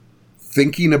with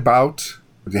thinking about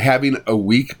having a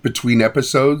week between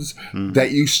episodes,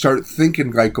 that you start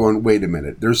thinking like going, wait a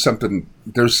minute, there's something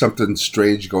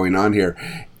strange going on here.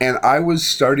 And I was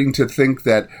starting to think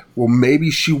that, well,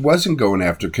 maybe she wasn't going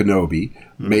after Kenobi.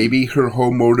 Maybe her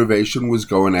whole motivation was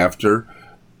going after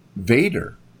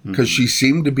Vader, because she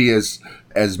seemed to be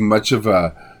as much of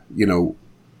a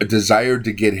desire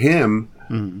to get him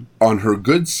on her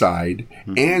good side.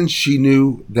 And she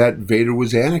knew that Vader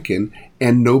was Anakin,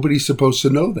 and nobody's supposed to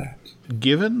know that.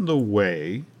 Given the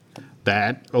way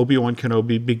that Obi-Wan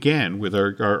Kenobi began with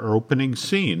our opening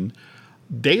scene,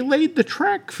 they laid the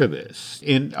track for this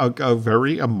in a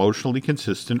very emotionally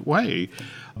consistent way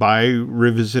by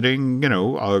revisiting,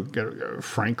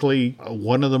 frankly,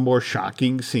 one of the more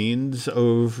shocking scenes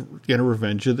of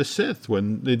Revenge of the Sith,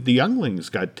 when the younglings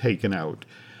got taken out,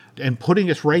 and putting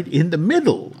us right in the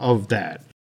middle of that.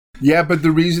 Yeah, but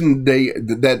the reason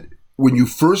that when you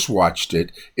first watched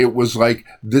it, it was like,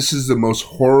 this is the most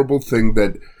horrible thing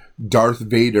that Darth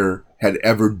Vader had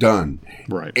ever done.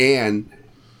 Right. And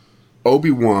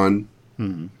Obi-Wan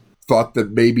thought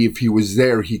that maybe if he was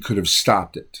there, he could have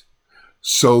stopped it.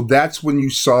 So that's when you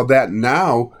saw that.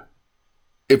 Now,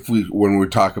 when we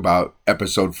talk about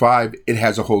episode 5, it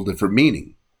has a whole different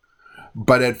meaning.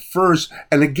 But at first,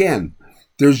 and again,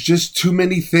 there's just too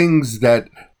many things that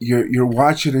you're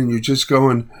watching and you're just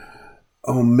going,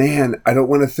 oh man, I don't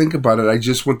want to think about it. I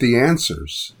just want the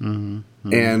answers and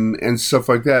stuff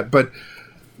like that. But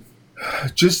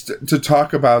just to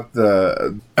talk about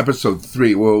the episode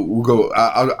 3, we'll go.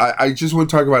 I just want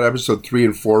to talk about episode 3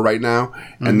 and 4 right now,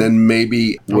 and then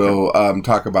maybe we'll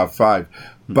talk about 5.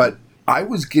 But I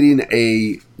was getting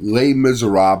a Les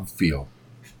Miserables feel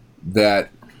that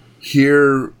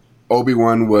here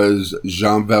Obi-Wan was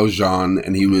Jean Valjean,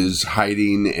 and he was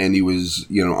hiding, and he was,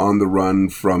 on the run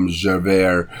from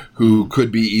Javert, who could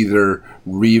be either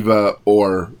Riva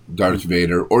or Darth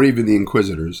Vader, or even the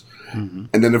Inquisitors. And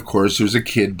then, of course, there's a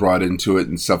kid brought into it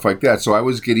and stuff like that. So I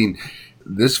was getting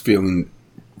this feeling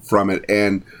from it.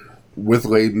 And with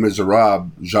Les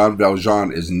Miserables, Jean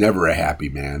Valjean is never a happy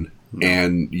man.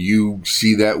 And you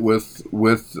see that with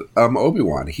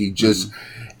Obi-Wan. He just,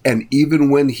 and even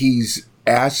when he's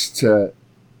asked to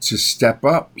to step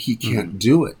up, he can't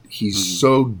do it. He's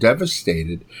so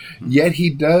devastated. Yet he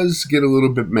does get a little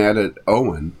bit mad at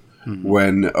Owen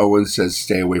when Owen says,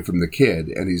 stay away from the kid.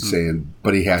 And he's saying,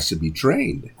 but he has to be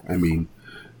trained. I mean,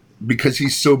 because he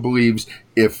still believes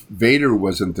if Vader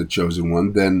wasn't the chosen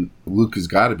one, then Luke has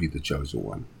got to be the chosen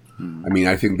one. I mean,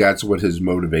 I think that's what his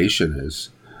motivation is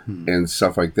and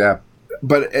stuff like that.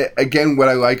 But again, what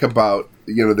I like about,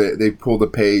 they pulled a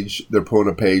page, they're pulling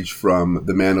a page from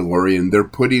The Mandalorian. They're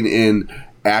putting in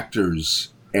actors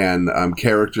and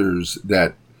characters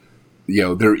that,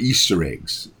 they're Easter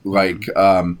eggs. Like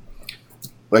the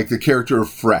character of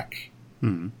Freck.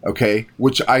 Okay,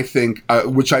 which I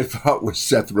thought was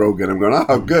Seth Rogen. I'm going,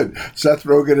 oh, good. Seth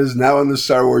Rogen is now in the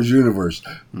Star Wars universe,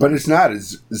 but it's not.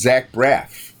 It's Zach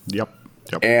Braff. Yep.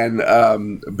 And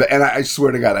I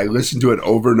swear to God, I listened to it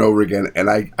over and over again, and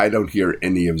I don't hear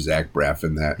any of Zach Braff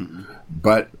in that.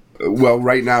 But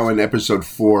right now in episode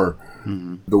 4,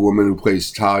 the woman who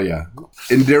plays Talia,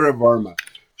 Indira Varma,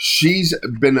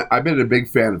 I've been a big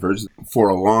fan of hers for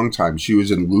a long time. She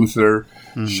was in Luther.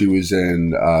 She was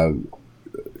in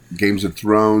Games of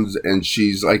Thrones, and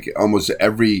she's like almost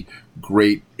every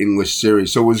great English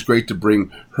series. So it was great to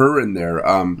bring her in there.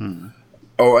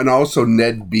 Oh, and also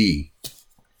Ned B.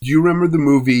 Do you remember the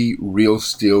movie Real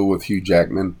Steel with Hugh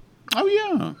Jackman? Oh,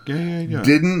 yeah. Yeah.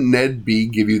 Didn't Ned B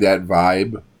give you that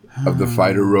vibe of the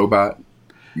fighter robot?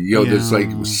 This like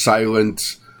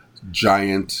silent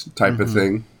giant type of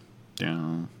thing.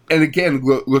 Yeah. And again,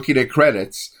 looking at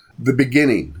credits, the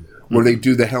beginning where they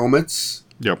do the helmets.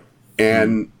 Yep.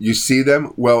 And you see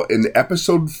them. Well, in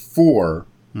episode 4,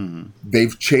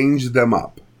 they've changed them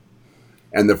up.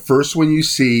 And the first one you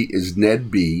see is Ned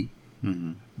B.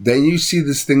 Then you see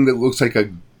this thing that looks like a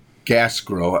gas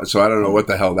grill. So I don't know what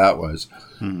the hell that was.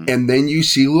 And then you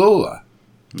see Lola.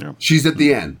 Yep. She's at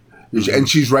the end. And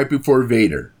she's right before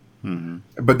Vader.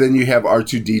 But then you have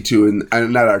R2-D2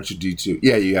 and not R2-D2.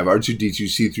 Yeah, you have R2-D2,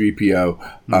 C-3PO,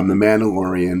 the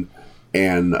Mandalorian,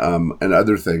 and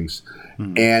other things.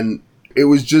 And it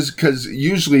was just because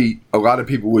usually a lot of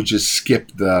people would just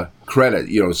skip the credit,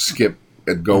 skip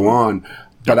and go on.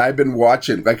 But I've been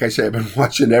watching, like I say, I've been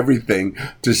watching everything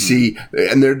to see,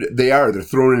 and they're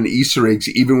throwing in Easter eggs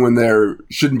even when there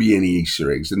shouldn't be any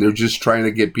Easter eggs, and they're just trying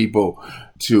to get people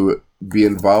to be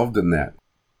involved in that.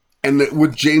 And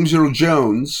with James Earl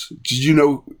Jones, did you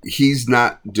know he's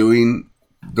not doing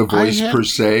the voice per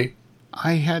se?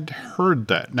 I had heard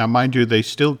that. Now, mind you, they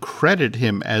still credit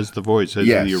him as the voice, as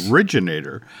the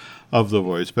originator of the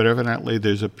voice, but evidently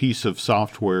there's a piece of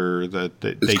software that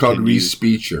it's called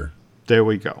Respeecher. There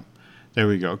we go.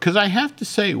 Because I have to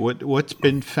say, what's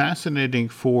been fascinating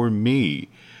for me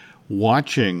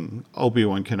watching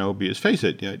Obi-Wan Kenobi is, face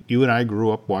it, you and I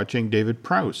grew up watching David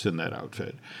Prowse in that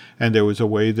outfit, and there was a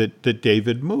way that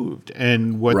David moved.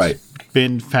 And what's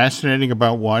been fascinating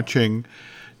about watching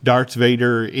Darth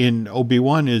Vader in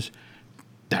Obi-Wan is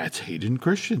that's Hayden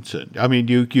Christensen. I mean,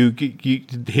 you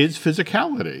his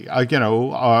physicality.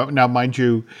 Now, mind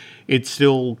you, it's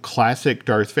still classic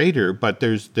Darth Vader, but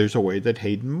there's a way that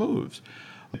Hayden moves.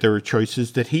 There are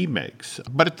choices that he makes.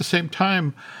 But at the same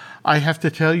time, I have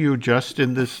to tell you, just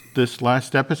in this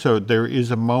last episode, there is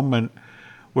a moment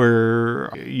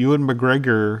where Ewan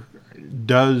McGregor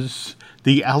does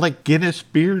the Alec Guinness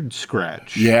beard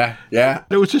scratch. Yeah.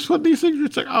 It was just one of these things where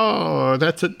it's like, oh,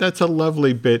 that's a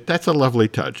lovely bit. That's a lovely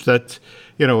touch. That's,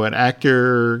 an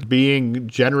actor being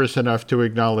generous enough to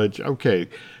acknowledge, okay,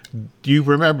 do you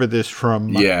remember this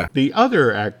from the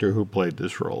other actor who played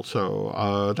this role?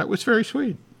 So that was very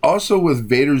sweet. Also with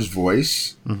Vader's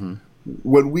voice,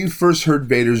 when we first heard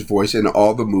Vader's voice in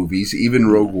all the movies, even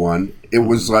Rogue One, it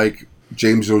was like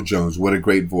James Earl Jones. What a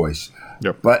great voice.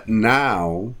 Yep. But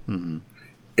now,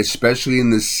 especially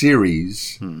in the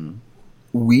series,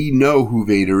 we know who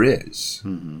Vader is.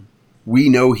 We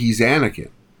know he's Anakin.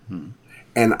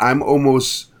 And I'm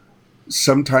almost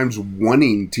sometimes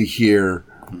wanting to hear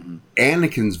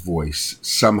Anakin's voice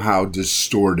somehow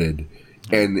distorted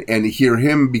and hear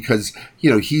him because,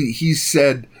 he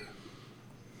said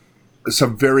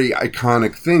some very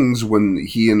iconic things when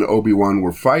he and Obi-Wan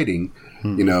were fighting.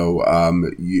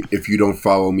 If you don't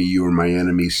follow me, you are my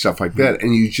enemy, stuff like that.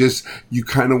 And you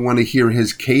kind of want to hear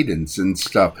his cadence and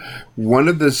stuff. One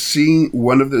of the scene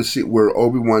where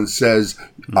Obi-Wan says,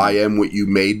 I am what you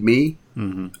made me.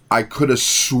 I could have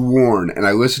sworn, and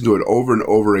I listened to it over and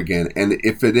over again, and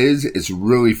if it is, it's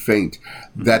really faint,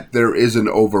 that there is an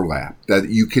overlap, that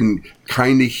you can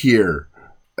kind of hear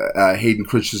Hayden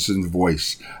Christensen's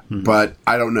voice. But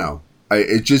I don't know.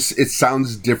 It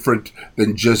sounds different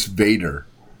than just Vader.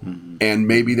 And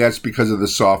maybe that's because of the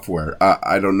software.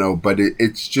 I don't know. But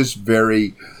it's just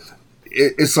very...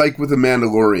 it's like with the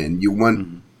Mandalorian. You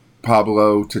want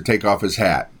Pablo to take off his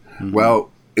hat.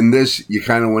 Well, in this, you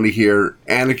kind of want to hear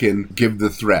Anakin give the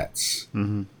threats.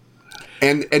 And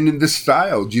in the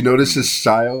style, do you notice his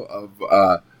style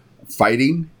of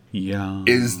fighting? Yeah,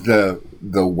 is the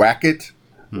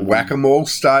whack-a-mole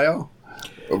style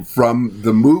from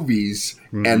the movies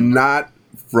and not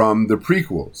from the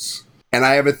prequels. And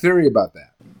I have a theory about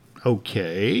that.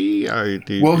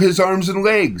 Okay. Well, his arms and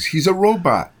legs. He's a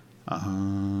robot.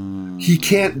 He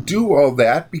can't do all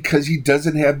that because he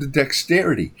doesn't have the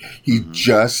dexterity. He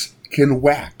just can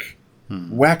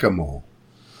whack-a-mole.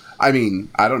 I mean,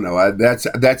 I don't know.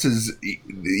 That's his,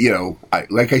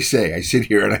 like I say, I sit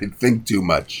here and I think too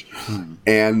much.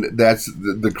 And that's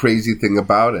the crazy thing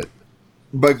about it.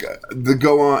 But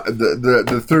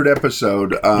the third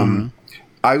episode,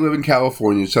 I live in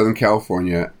California, Southern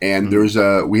California, and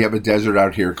we have a desert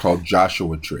out here called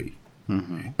Joshua Tree.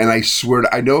 And I swear,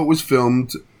 I know it was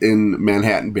filmed in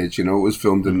Manhattan Beach, it was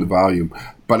filmed in the volume,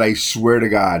 but I swear to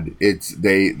God,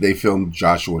 they filmed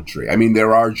Joshua Tree. I mean,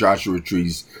 there are Joshua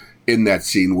trees in that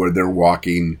scene where they're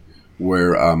walking,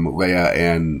 where Leia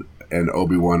and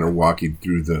Obi-Wan are walking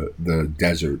through the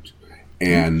desert.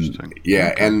 And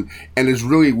yeah, okay. and it's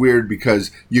really weird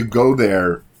because you go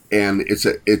there and it's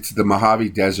the Mojave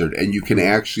Desert, and you can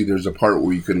actually, there's a part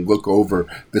where you can look over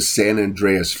the San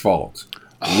Andreas Fault,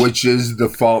 which is the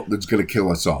fault that's going to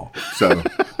kill us all. So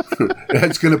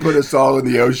that's going to put us all in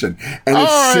the ocean. And all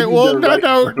right, well,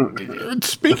 no.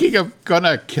 Speaking of going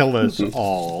to kill us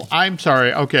all, I'm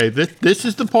sorry. Okay, this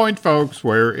is the point, folks,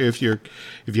 where if you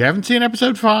haven't seen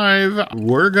episode 5,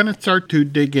 we're going to start to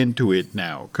dig into it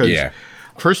now. Because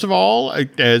first of all,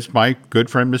 as my good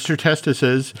friend Mr. Testa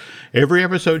says, every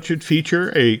episode should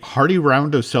feature a hearty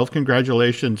round of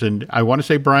self-congratulations. And I want to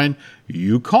say, Brian,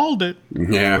 you called it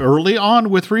early on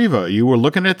with Reva. You were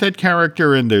looking at that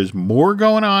character, and there's more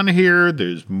going on here.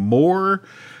 There's more,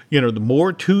 the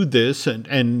more to this.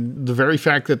 And the very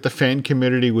fact that the fan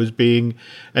community was being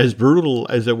as brutal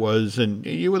as it was. And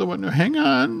you were the one, hang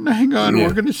on. Yeah.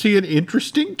 We're going to see an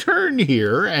interesting turn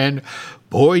here. And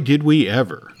boy, did we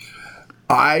ever.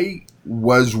 I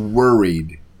was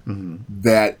worried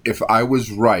that if I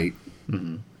was right,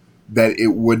 that they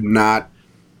would not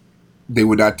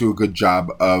do a good job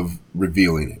of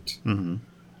revealing it.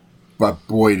 But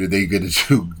boy, did they get to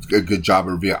do a good job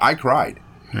of revealing. I cried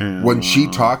when she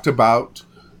talked about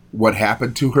what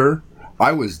happened to her.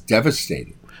 I was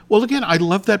devastated. Well, again, I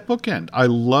love that bookend. I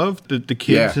love the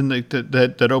kids in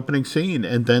that opening scene,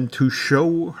 and then to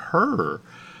show her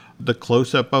the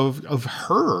close-up of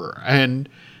her, and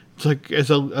it's like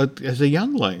as a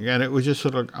youngling, and it was just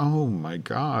sort of like, oh my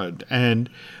God.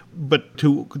 But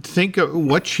to think of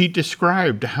what she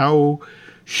described, how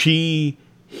she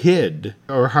hid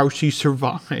or how she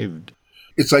survived.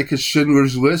 It's like a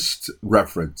Schindler's List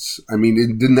reference. I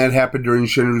mean, didn't that happen during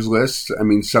Schindler's List? I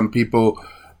mean, some people,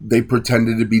 they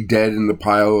pretended to be dead in the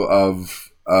pile of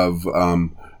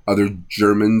other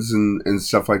Germans and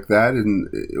stuff like that. And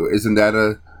isn't that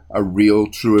a real,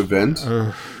 true event?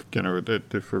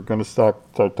 If we're going to start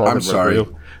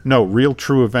talking about real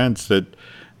true events, that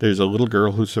there's a little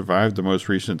girl who survived the most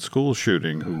recent school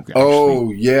shooting who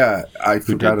I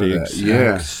forgot did of the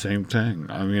that. Same thing.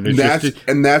 I mean,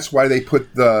 that's why they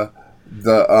put the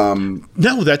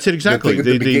no, that's it exactly. At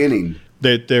the beginning.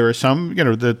 That there are some,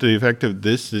 that the effect of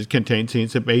this contains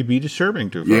scenes that may be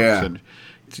disturbing to folks. Yeah. And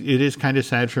it is kind of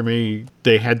sad for me.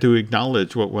 They had to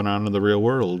acknowledge what went on in the real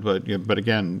world, but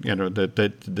again,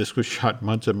 that this was shot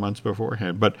months and months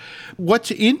beforehand. But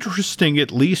what's interesting, at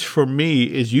least for me,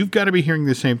 is you've got to be hearing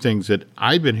the same things that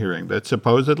I've been hearing. That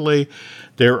supposedly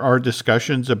there are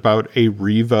discussions about a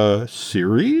Reva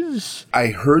series.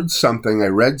 I read something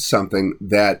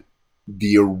that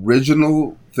the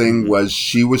original thing was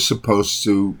she was supposed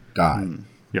to die.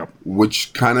 Yep.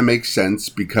 Which kind of makes sense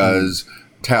because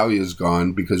Talia's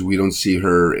gone, because we don't see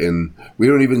her we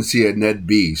don't even see a Ned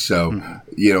B. So,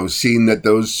 seeing that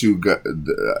those two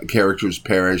characters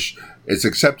perish, it's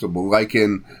acceptable. Like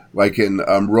in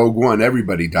Rogue One,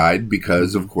 everybody died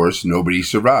because, of course, nobody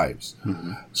survives.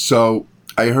 So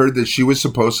I heard that she was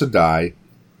supposed to die,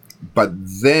 but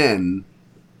then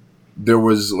there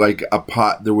was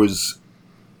there was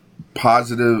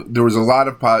positive. There was a lot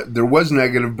of there was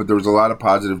negative, but there was a lot of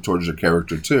positive towards her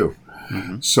character too.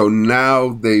 So now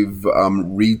they've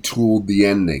retooled the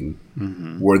ending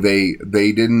where they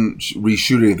didn't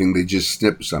reshoot anything; they just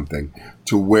snipped something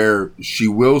to where she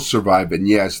will survive. And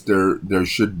yes, there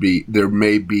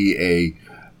may be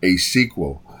a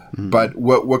sequel, But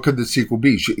what could the sequel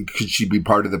be? Could she be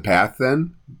part of the Path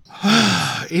then?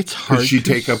 It's hard. Could she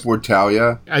take up where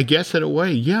Talia? I guess in a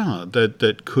way, yeah.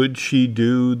 That could she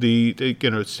do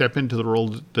the step into the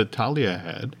role that Talia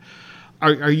had?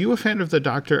 Are you a fan of the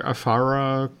Dr.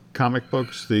 Afara comic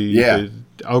books? Okay.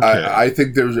 I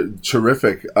think they're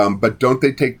terrific. But don't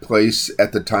they take place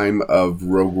at the time of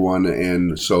Rogue One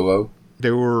and Solo?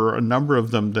 There were a number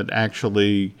of them that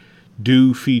actually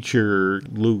do feature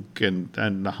Luke and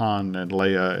Han and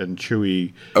Leia and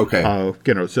Chewie. Okay.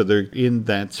 So they're in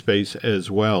that space as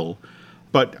well.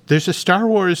 But there's a Star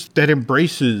Wars that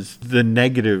embraces the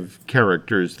negative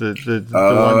characters, the ones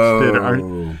that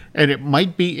aren't. And it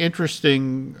might be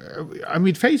interesting. I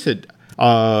mean, face it.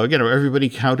 Everybody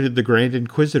counted the Grand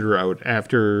Inquisitor out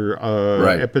after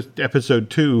episode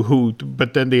 2,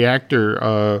 but then the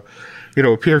actor,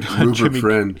 appeared on Rupert Jimmy.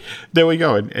 Friend. There we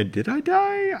go. And did I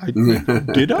die?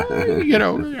 Did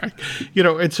I?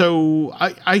 And so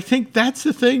I think that's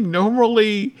the thing.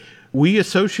 Normally, we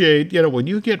associate, when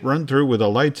you get run through with a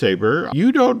lightsaber,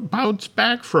 you don't bounce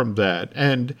back from that.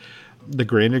 And the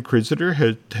Grand Inquisitor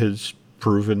has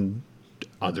proven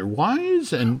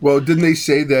otherwise. And well, didn't they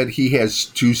say that he has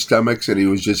 2 stomachs and he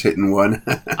was just hitting one?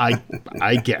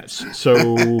 I guess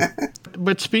so.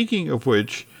 But speaking of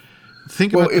which,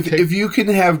 think about if you can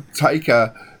have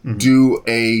Taika do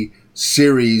a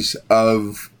series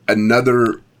of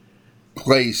another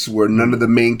place where none of the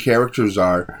main characters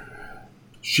are,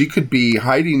 she could be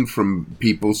hiding from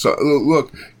people. So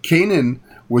look, Kanan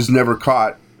was never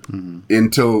caught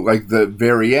until like the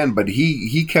very end, but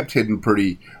he kept hidden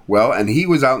pretty well, and he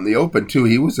was out in the open too.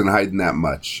 He wasn't hiding that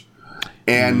much,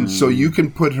 and so you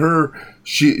can put her.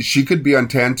 She could be on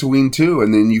Tatooine too,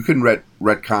 and then you can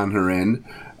retcon her in.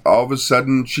 All of a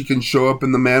sudden, she can show up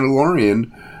in The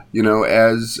Mandalorian.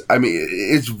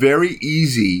 It's very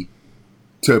easy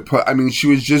to put. I mean, she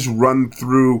was just run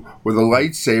through with a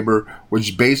lightsaber,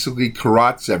 which basically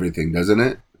corrots everything, doesn't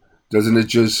it? Doesn't it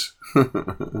just?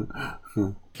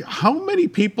 How many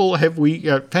people have we?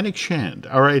 Fennec Shand,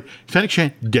 all right. Fennec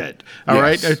Shand dead, all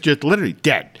right. Just literally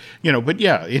dead. But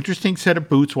yeah, interesting set of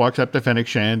boots. Walks up to Fennec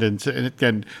Shand,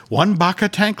 and one Baka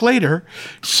tank later.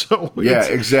 So yeah,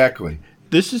 exactly.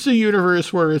 This is a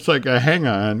universe where it's like, hang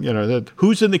on,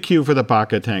 who's in the queue for the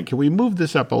Baka tank? Can we move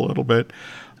this up a little bit?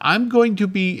 I'm going to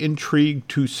be intrigued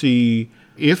to see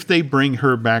if they bring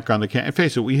her back on the camp.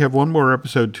 Face it, we have one more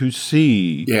episode to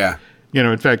see. Yeah.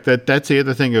 In fact, that's the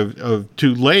other thing of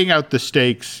laying out the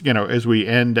stakes, as we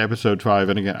end episode 5.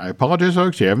 And again, I apologize,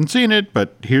 folks, you haven't seen it,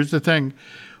 but here's the thing.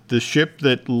 The ship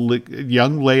that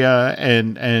young Leia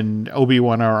and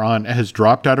Obi-Wan are on has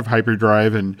dropped out of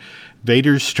hyperdrive, and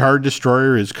Vader's Star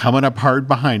Destroyer is coming up hard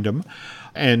behind him.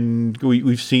 And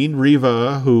we've seen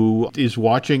Reva, who is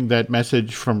watching that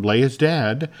message from Leia's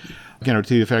dad, to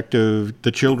the effect of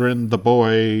the children, the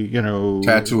boy,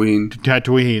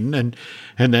 Tatooine,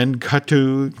 and then cut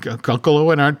to Uncle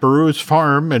Owen and Aunt Beru's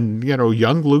farm, and,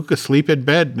 young Luke asleep in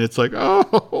bed. And it's like,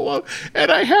 oh,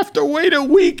 and I have to wait a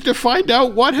week to find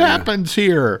out what happens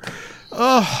here.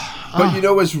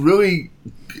 But what's really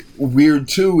weird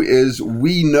too is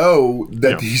we know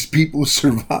that these people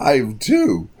survive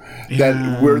too.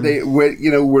 That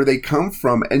where they come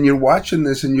from, and you're watching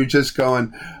this and you're just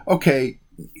going, okay,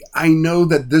 I know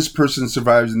that this person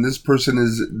survives and this person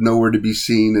is nowhere to be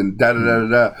seen, and da da da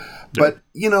da. But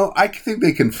I think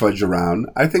they can fudge around.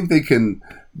 I think they can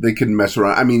mess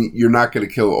around. I mean, you're not going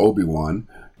to kill Obi-Wan.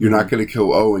 You're not going to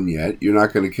kill Owen yet. You're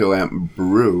not going to kill Aunt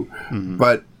Beru.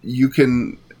 But you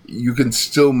can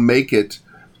still make it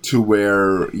to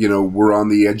where we're on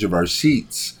the edge of our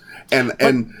seats.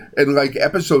 And like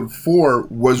episode 4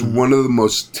 was one of the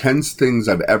most tense things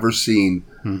I've ever seen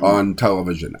on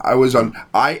television.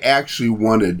 I actually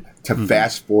wanted to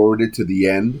fast forward it to the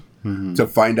end to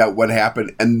find out what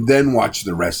happened and then watch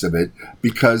the rest of it,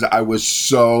 because I was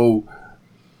so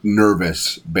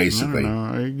nervous, basically.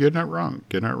 No, you're not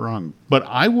wrong. But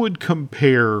I would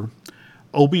compare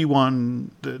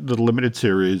Obi-Wan, the limited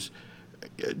series,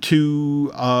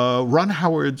 to Ron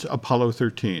Howard's Apollo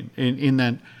 13 in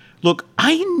that, look,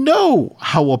 I know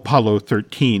how Apollo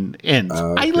 13 ends.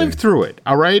 Okay. I lived through it,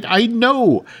 all right? I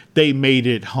know they made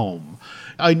it home.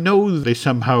 I know they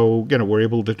somehow, were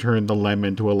able to turn the LEM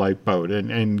into a light boat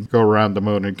and go around the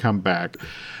moon and come back.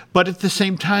 But at the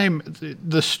same time,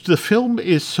 the film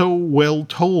is so well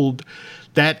told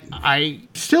that I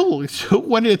still,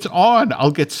 when it's on,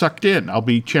 I'll get sucked in. I'll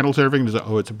be channel surfing and say,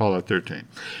 it's Apollo 13,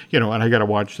 and I got to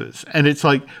watch this. And it's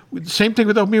like, same thing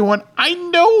with Obi-Wan. I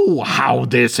know how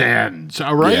this ends,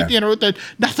 all right? Yeah. That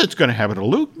nothing's going to happen to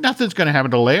Luke. Nothing's going to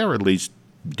happen to Leia, or at least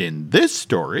in this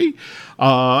story.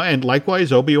 And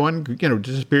likewise, Obi-Wan,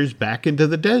 disappears back into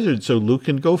the desert so Luke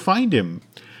can go find him.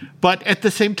 But at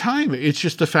the same time, it's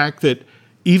just the fact that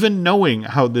even knowing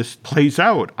how this plays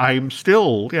out, I'm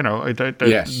still,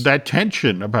 that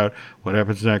tension about what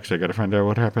happens next. I got to find out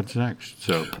what happens next.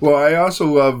 So, well, I also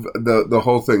love the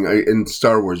whole thing in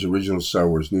Star Wars, original Star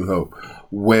Wars, New Hope,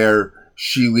 where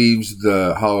she leaves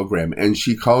the hologram and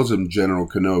she calls him General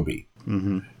Kenobi.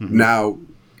 Mm-hmm, mm-hmm. Now,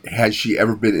 has she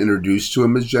ever been introduced to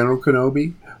him as General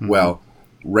Kenobi? Mm-hmm. Well,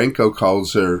 Renko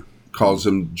calls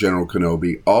him General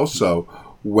Kenobi. Also,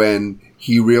 when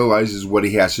he realizes what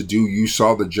he has to do, you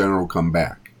saw the general come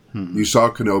back. Mm-hmm. You saw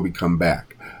Kenobi come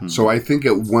back. Mm-hmm. So I think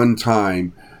at one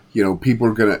time,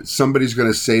 somebody's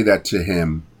gonna say that to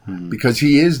him because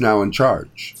he is now in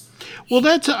charge. Well,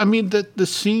 that's, the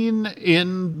scene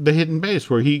in the Hidden Base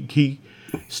where he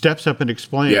steps up and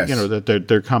explains, that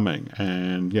they're coming,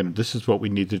 and this is what we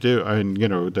need to do, and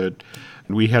that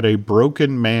we had a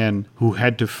broken man who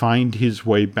had to find his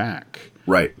way back.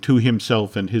 Right. To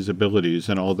himself and his abilities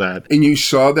and all that. And you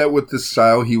saw that with the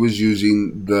style he was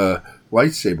using the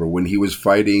lightsaber. When he was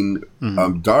fighting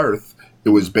Darth, it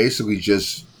was basically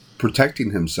just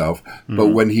protecting himself. Mm-hmm. But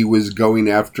when he was going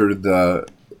after the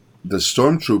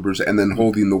stormtroopers and then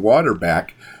holding the water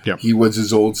back, he was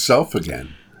his old self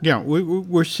again. Yeah,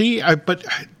 we're seeing... But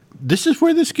this is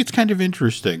where this gets kind of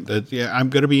interesting. I'm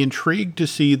going to be intrigued to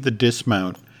see the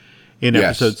dismount in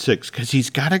episode 6, because he's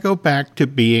got to go back to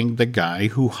being the guy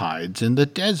who hides in the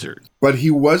desert. But he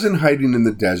wasn't hiding in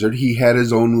the desert. He had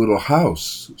his own little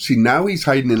house. See, now he's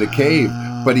hiding in a cave,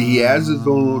 but he has his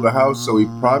own little house, so he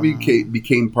probably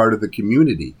became part of the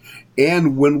community.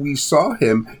 And when we saw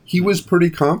him, he was pretty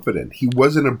confident. He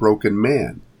wasn't a broken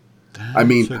man.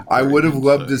 I would have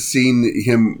loved to seen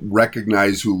him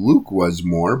recognize who Luke was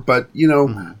more, but,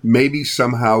 maybe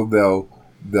somehow they'll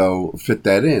fit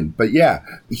that in. But yeah,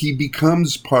 he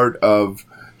becomes part of,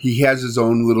 he has his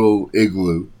own little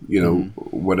igloo,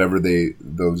 whatever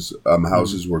those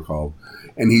houses were called,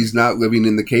 and he's not living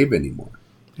in the cave anymore.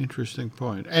 Interesting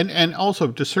point. And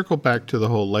also, to circle back to the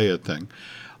whole Leia thing,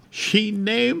 she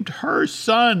named her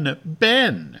son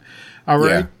Ben. All right?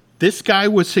 Yeah. This guy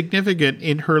was significant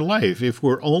in her life. If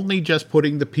we're only just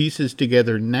putting the pieces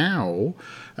together now,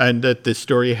 and that this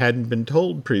story hadn't been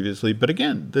told previously, but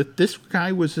again, this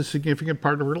guy was a significant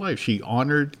part of her life. She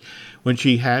honored when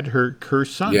she had her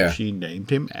son. Yeah. She named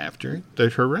him after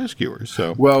her rescuer.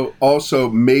 So, well, also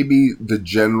maybe the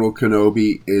General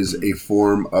Kenobi is a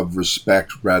form of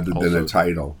respect rather than a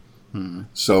title. Mm-hmm.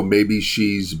 So maybe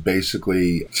she's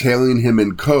basically telling him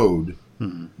in code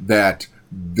that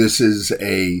this is not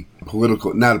a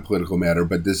political matter,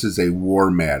 but this is a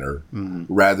war matter,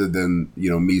 rather than,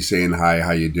 me saying, hi,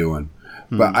 how you doing?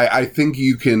 But I think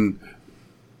you can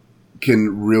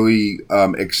really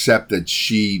accept that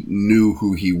she knew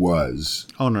who he was.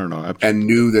 Oh, no, absolutely. And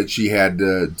knew that she had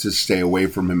to stay away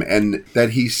from him, and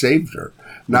that he saved her.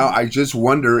 Now, I just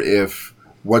wonder if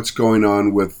what's going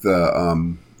on with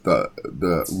the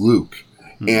Luke.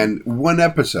 And one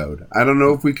episode. I don't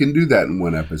know if we can do that in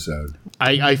one episode.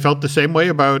 I felt the same way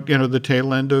about the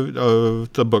tail end of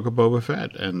the Book of Boba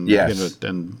Fett, and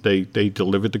and they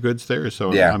delivered the goods there.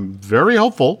 So I'm very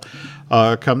hopeful.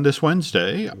 Come this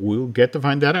Wednesday, we'll get to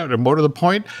find that out. And more to the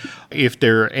point, if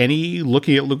there are any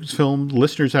looking at Lucasfilm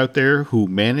listeners out there who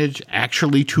manage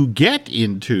actually to get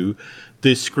into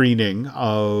this screening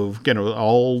of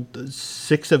all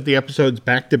 6 of the episodes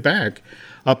back to back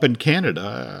up in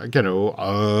Canada,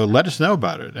 let us know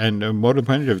about it. And more to the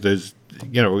point, if there's,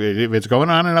 if it's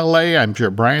going on in LA, I'm sure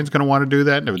Brian's going to want to do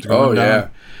that. And if it's going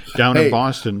down in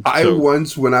Boston.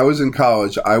 When I was in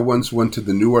college, I once went to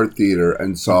the New Art Theater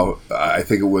and saw, I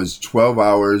think it was 12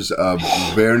 hours of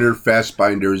Werner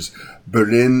Fassbinder's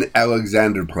Berlin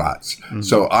Alexanderplatz. Mm-hmm.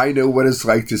 So I know what it's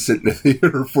like to sit in the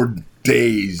theater for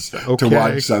days to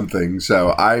watch something.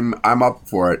 So I'm up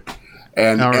for it.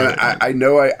 And I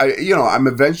know I'm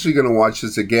eventually going to watch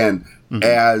this again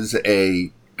as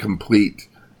a complete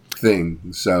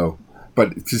thing. So,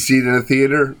 but to see it in a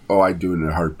theater, I'd do it in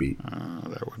a heartbeat.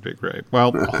 That would be great.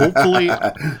 Well, hopefully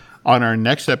on our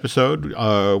next episode,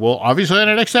 obviously on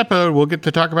our next episode, we'll get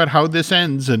to talk about how this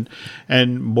ends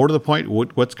and more to the point,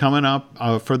 what's coming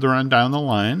up further on down the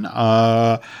line.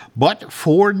 But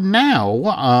for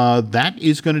now, that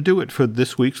is going to do it for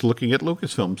this week's Looking at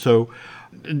Lucasfilm. So,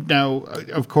 now,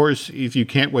 of course, if you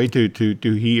can't wait to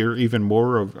hear even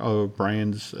more of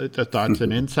Brian's thoughts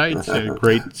and insights,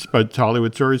 great Spud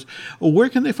Hollywood stories, where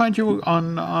can they find you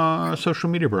on social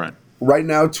media, Brian? Right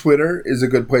now, Twitter is a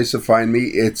good place to find me.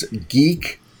 It's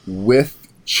Geek with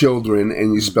Children,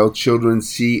 and you spell children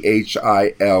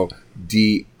CHILDREN.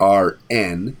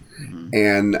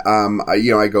 And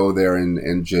I go there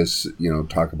and just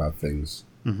talk about things.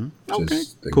 Okay,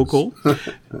 cool.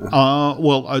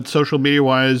 Social media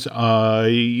wise,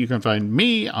 you can find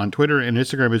me on Twitter and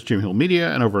Instagram as Jim Hill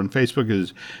Media, and over on Facebook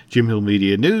is Jim Hill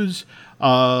Media News.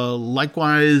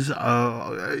 Likewise,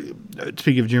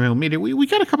 speaking of Jim Hill Media, we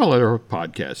got a couple other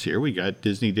podcasts here. We got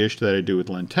Disney Dish that I do with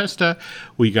Len Testa.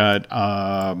 We got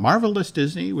Marvelous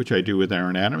Disney, which I do with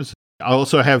Aaron Adams. I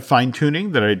also have Fine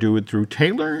Tuning that I do with Drew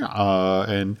Taylor,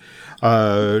 and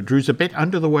Drew's a bit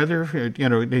under the weather.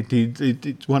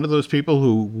 It's one of those people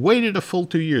who waited a full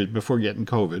 2 years before getting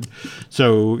COVID.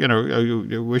 So,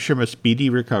 I wish him a speedy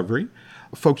recovery.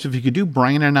 Folks, if you could do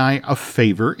Brian and I a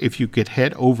favor, if you could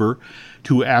head over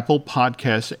to Apple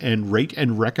Podcasts and rate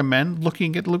and recommend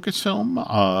Looking at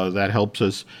Lucasfilm, that helps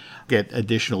us get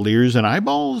additional ears and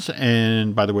eyeballs.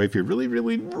 And by the way, if you really,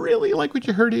 really, really like what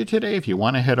you heard here today, if you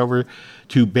want to head over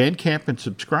to Bandcamp and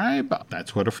subscribe,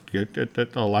 that's what that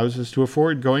allows us to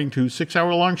afford going to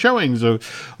 6-hour-long showings of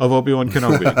Obi-Wan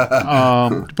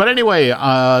Kenobi. But anyway,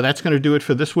 that's going to do it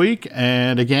for this week.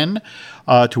 And again,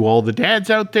 to all the dads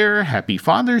out there, happy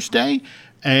Father's Day,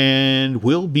 and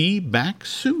we'll be back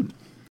soon.